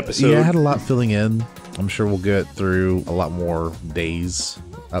heavy episode. Yeah, I had a lot filling in. I'm sure we'll get through a lot more days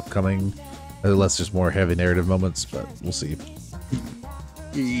upcoming. Unless there's more heavy narrative moments, but we'll see.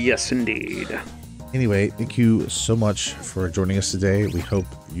 Yes, indeed. Anyway, thank you so much for joining us today. We hope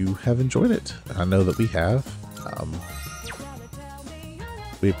you have enjoyed it. I know that we have.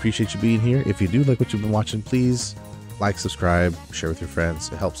 We appreciate you being here. If you do like what you've been watching, please like, subscribe, share with your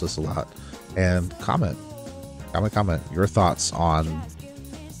friends. It helps us a lot. And comment. Comment your thoughts on,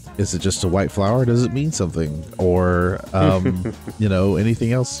 is it just a white flower? Does it mean something? Or, you know,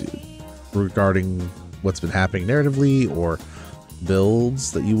 anything else regarding what's been happening narratively, or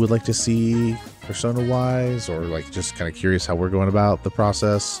builds that you would like to see persona-wise, or like just kind of curious how we're going about the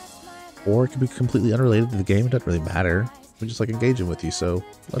process. Or it could be completely unrelated to the game. It doesn't really matter. We just like engaging with you, so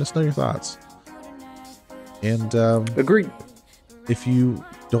let us know your thoughts. And agreed. If you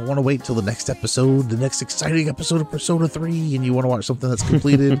don't want to wait till the next episode, the next exciting episode of Persona 3, and you want to watch something that's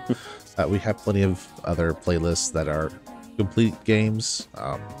completed, we have plenty of other playlists that are complete games.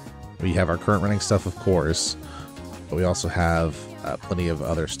 We have our current running stuff, of course, but we also have plenty of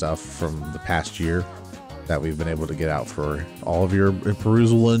other stuff from the past year that we've been able to get out for all of your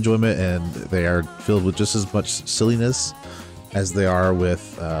perusal enjoyment, and they are filled with just as much silliness as they are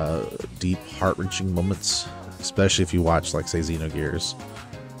with deep, heart-wrenching moments, especially if you watch, like, say, Xenogears,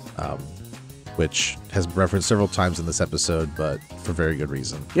 which has been referenced several times in this episode, but for very good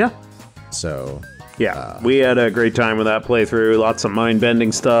reason. Yeah. So... yeah, we had a great time with that playthrough. Lots of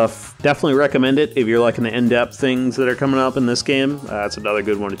mind-bending stuff. Definitely recommend it if you're liking the in-depth things that are coming up in this game. That's another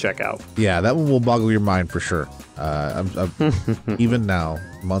good one to check out. Yeah, that one will boggle your mind for sure. I'm even now,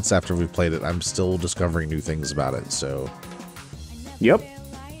 months after we've played it, I'm still discovering new things about it. So, yep.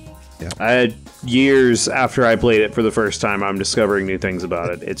 Yeah. I had years after I played it for the first time, I'm discovering new things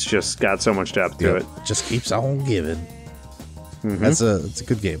about it. It's just got so much depth to it. It just keeps on giving. Mm-hmm. It's a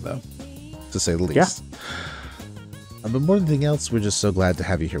good game though, to say the least. Yeah. But more than anything else, we're just so glad to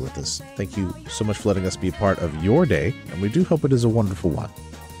have you here with us. Thank you so much for letting us be a part of your day, and we do hope it is a wonderful one.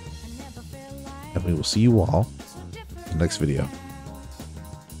 And we will see you all in the next video.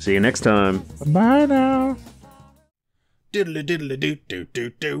 See you next time. Bye now. Diddly diddly do do do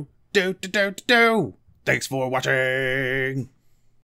do do do do do. Thanks for watching.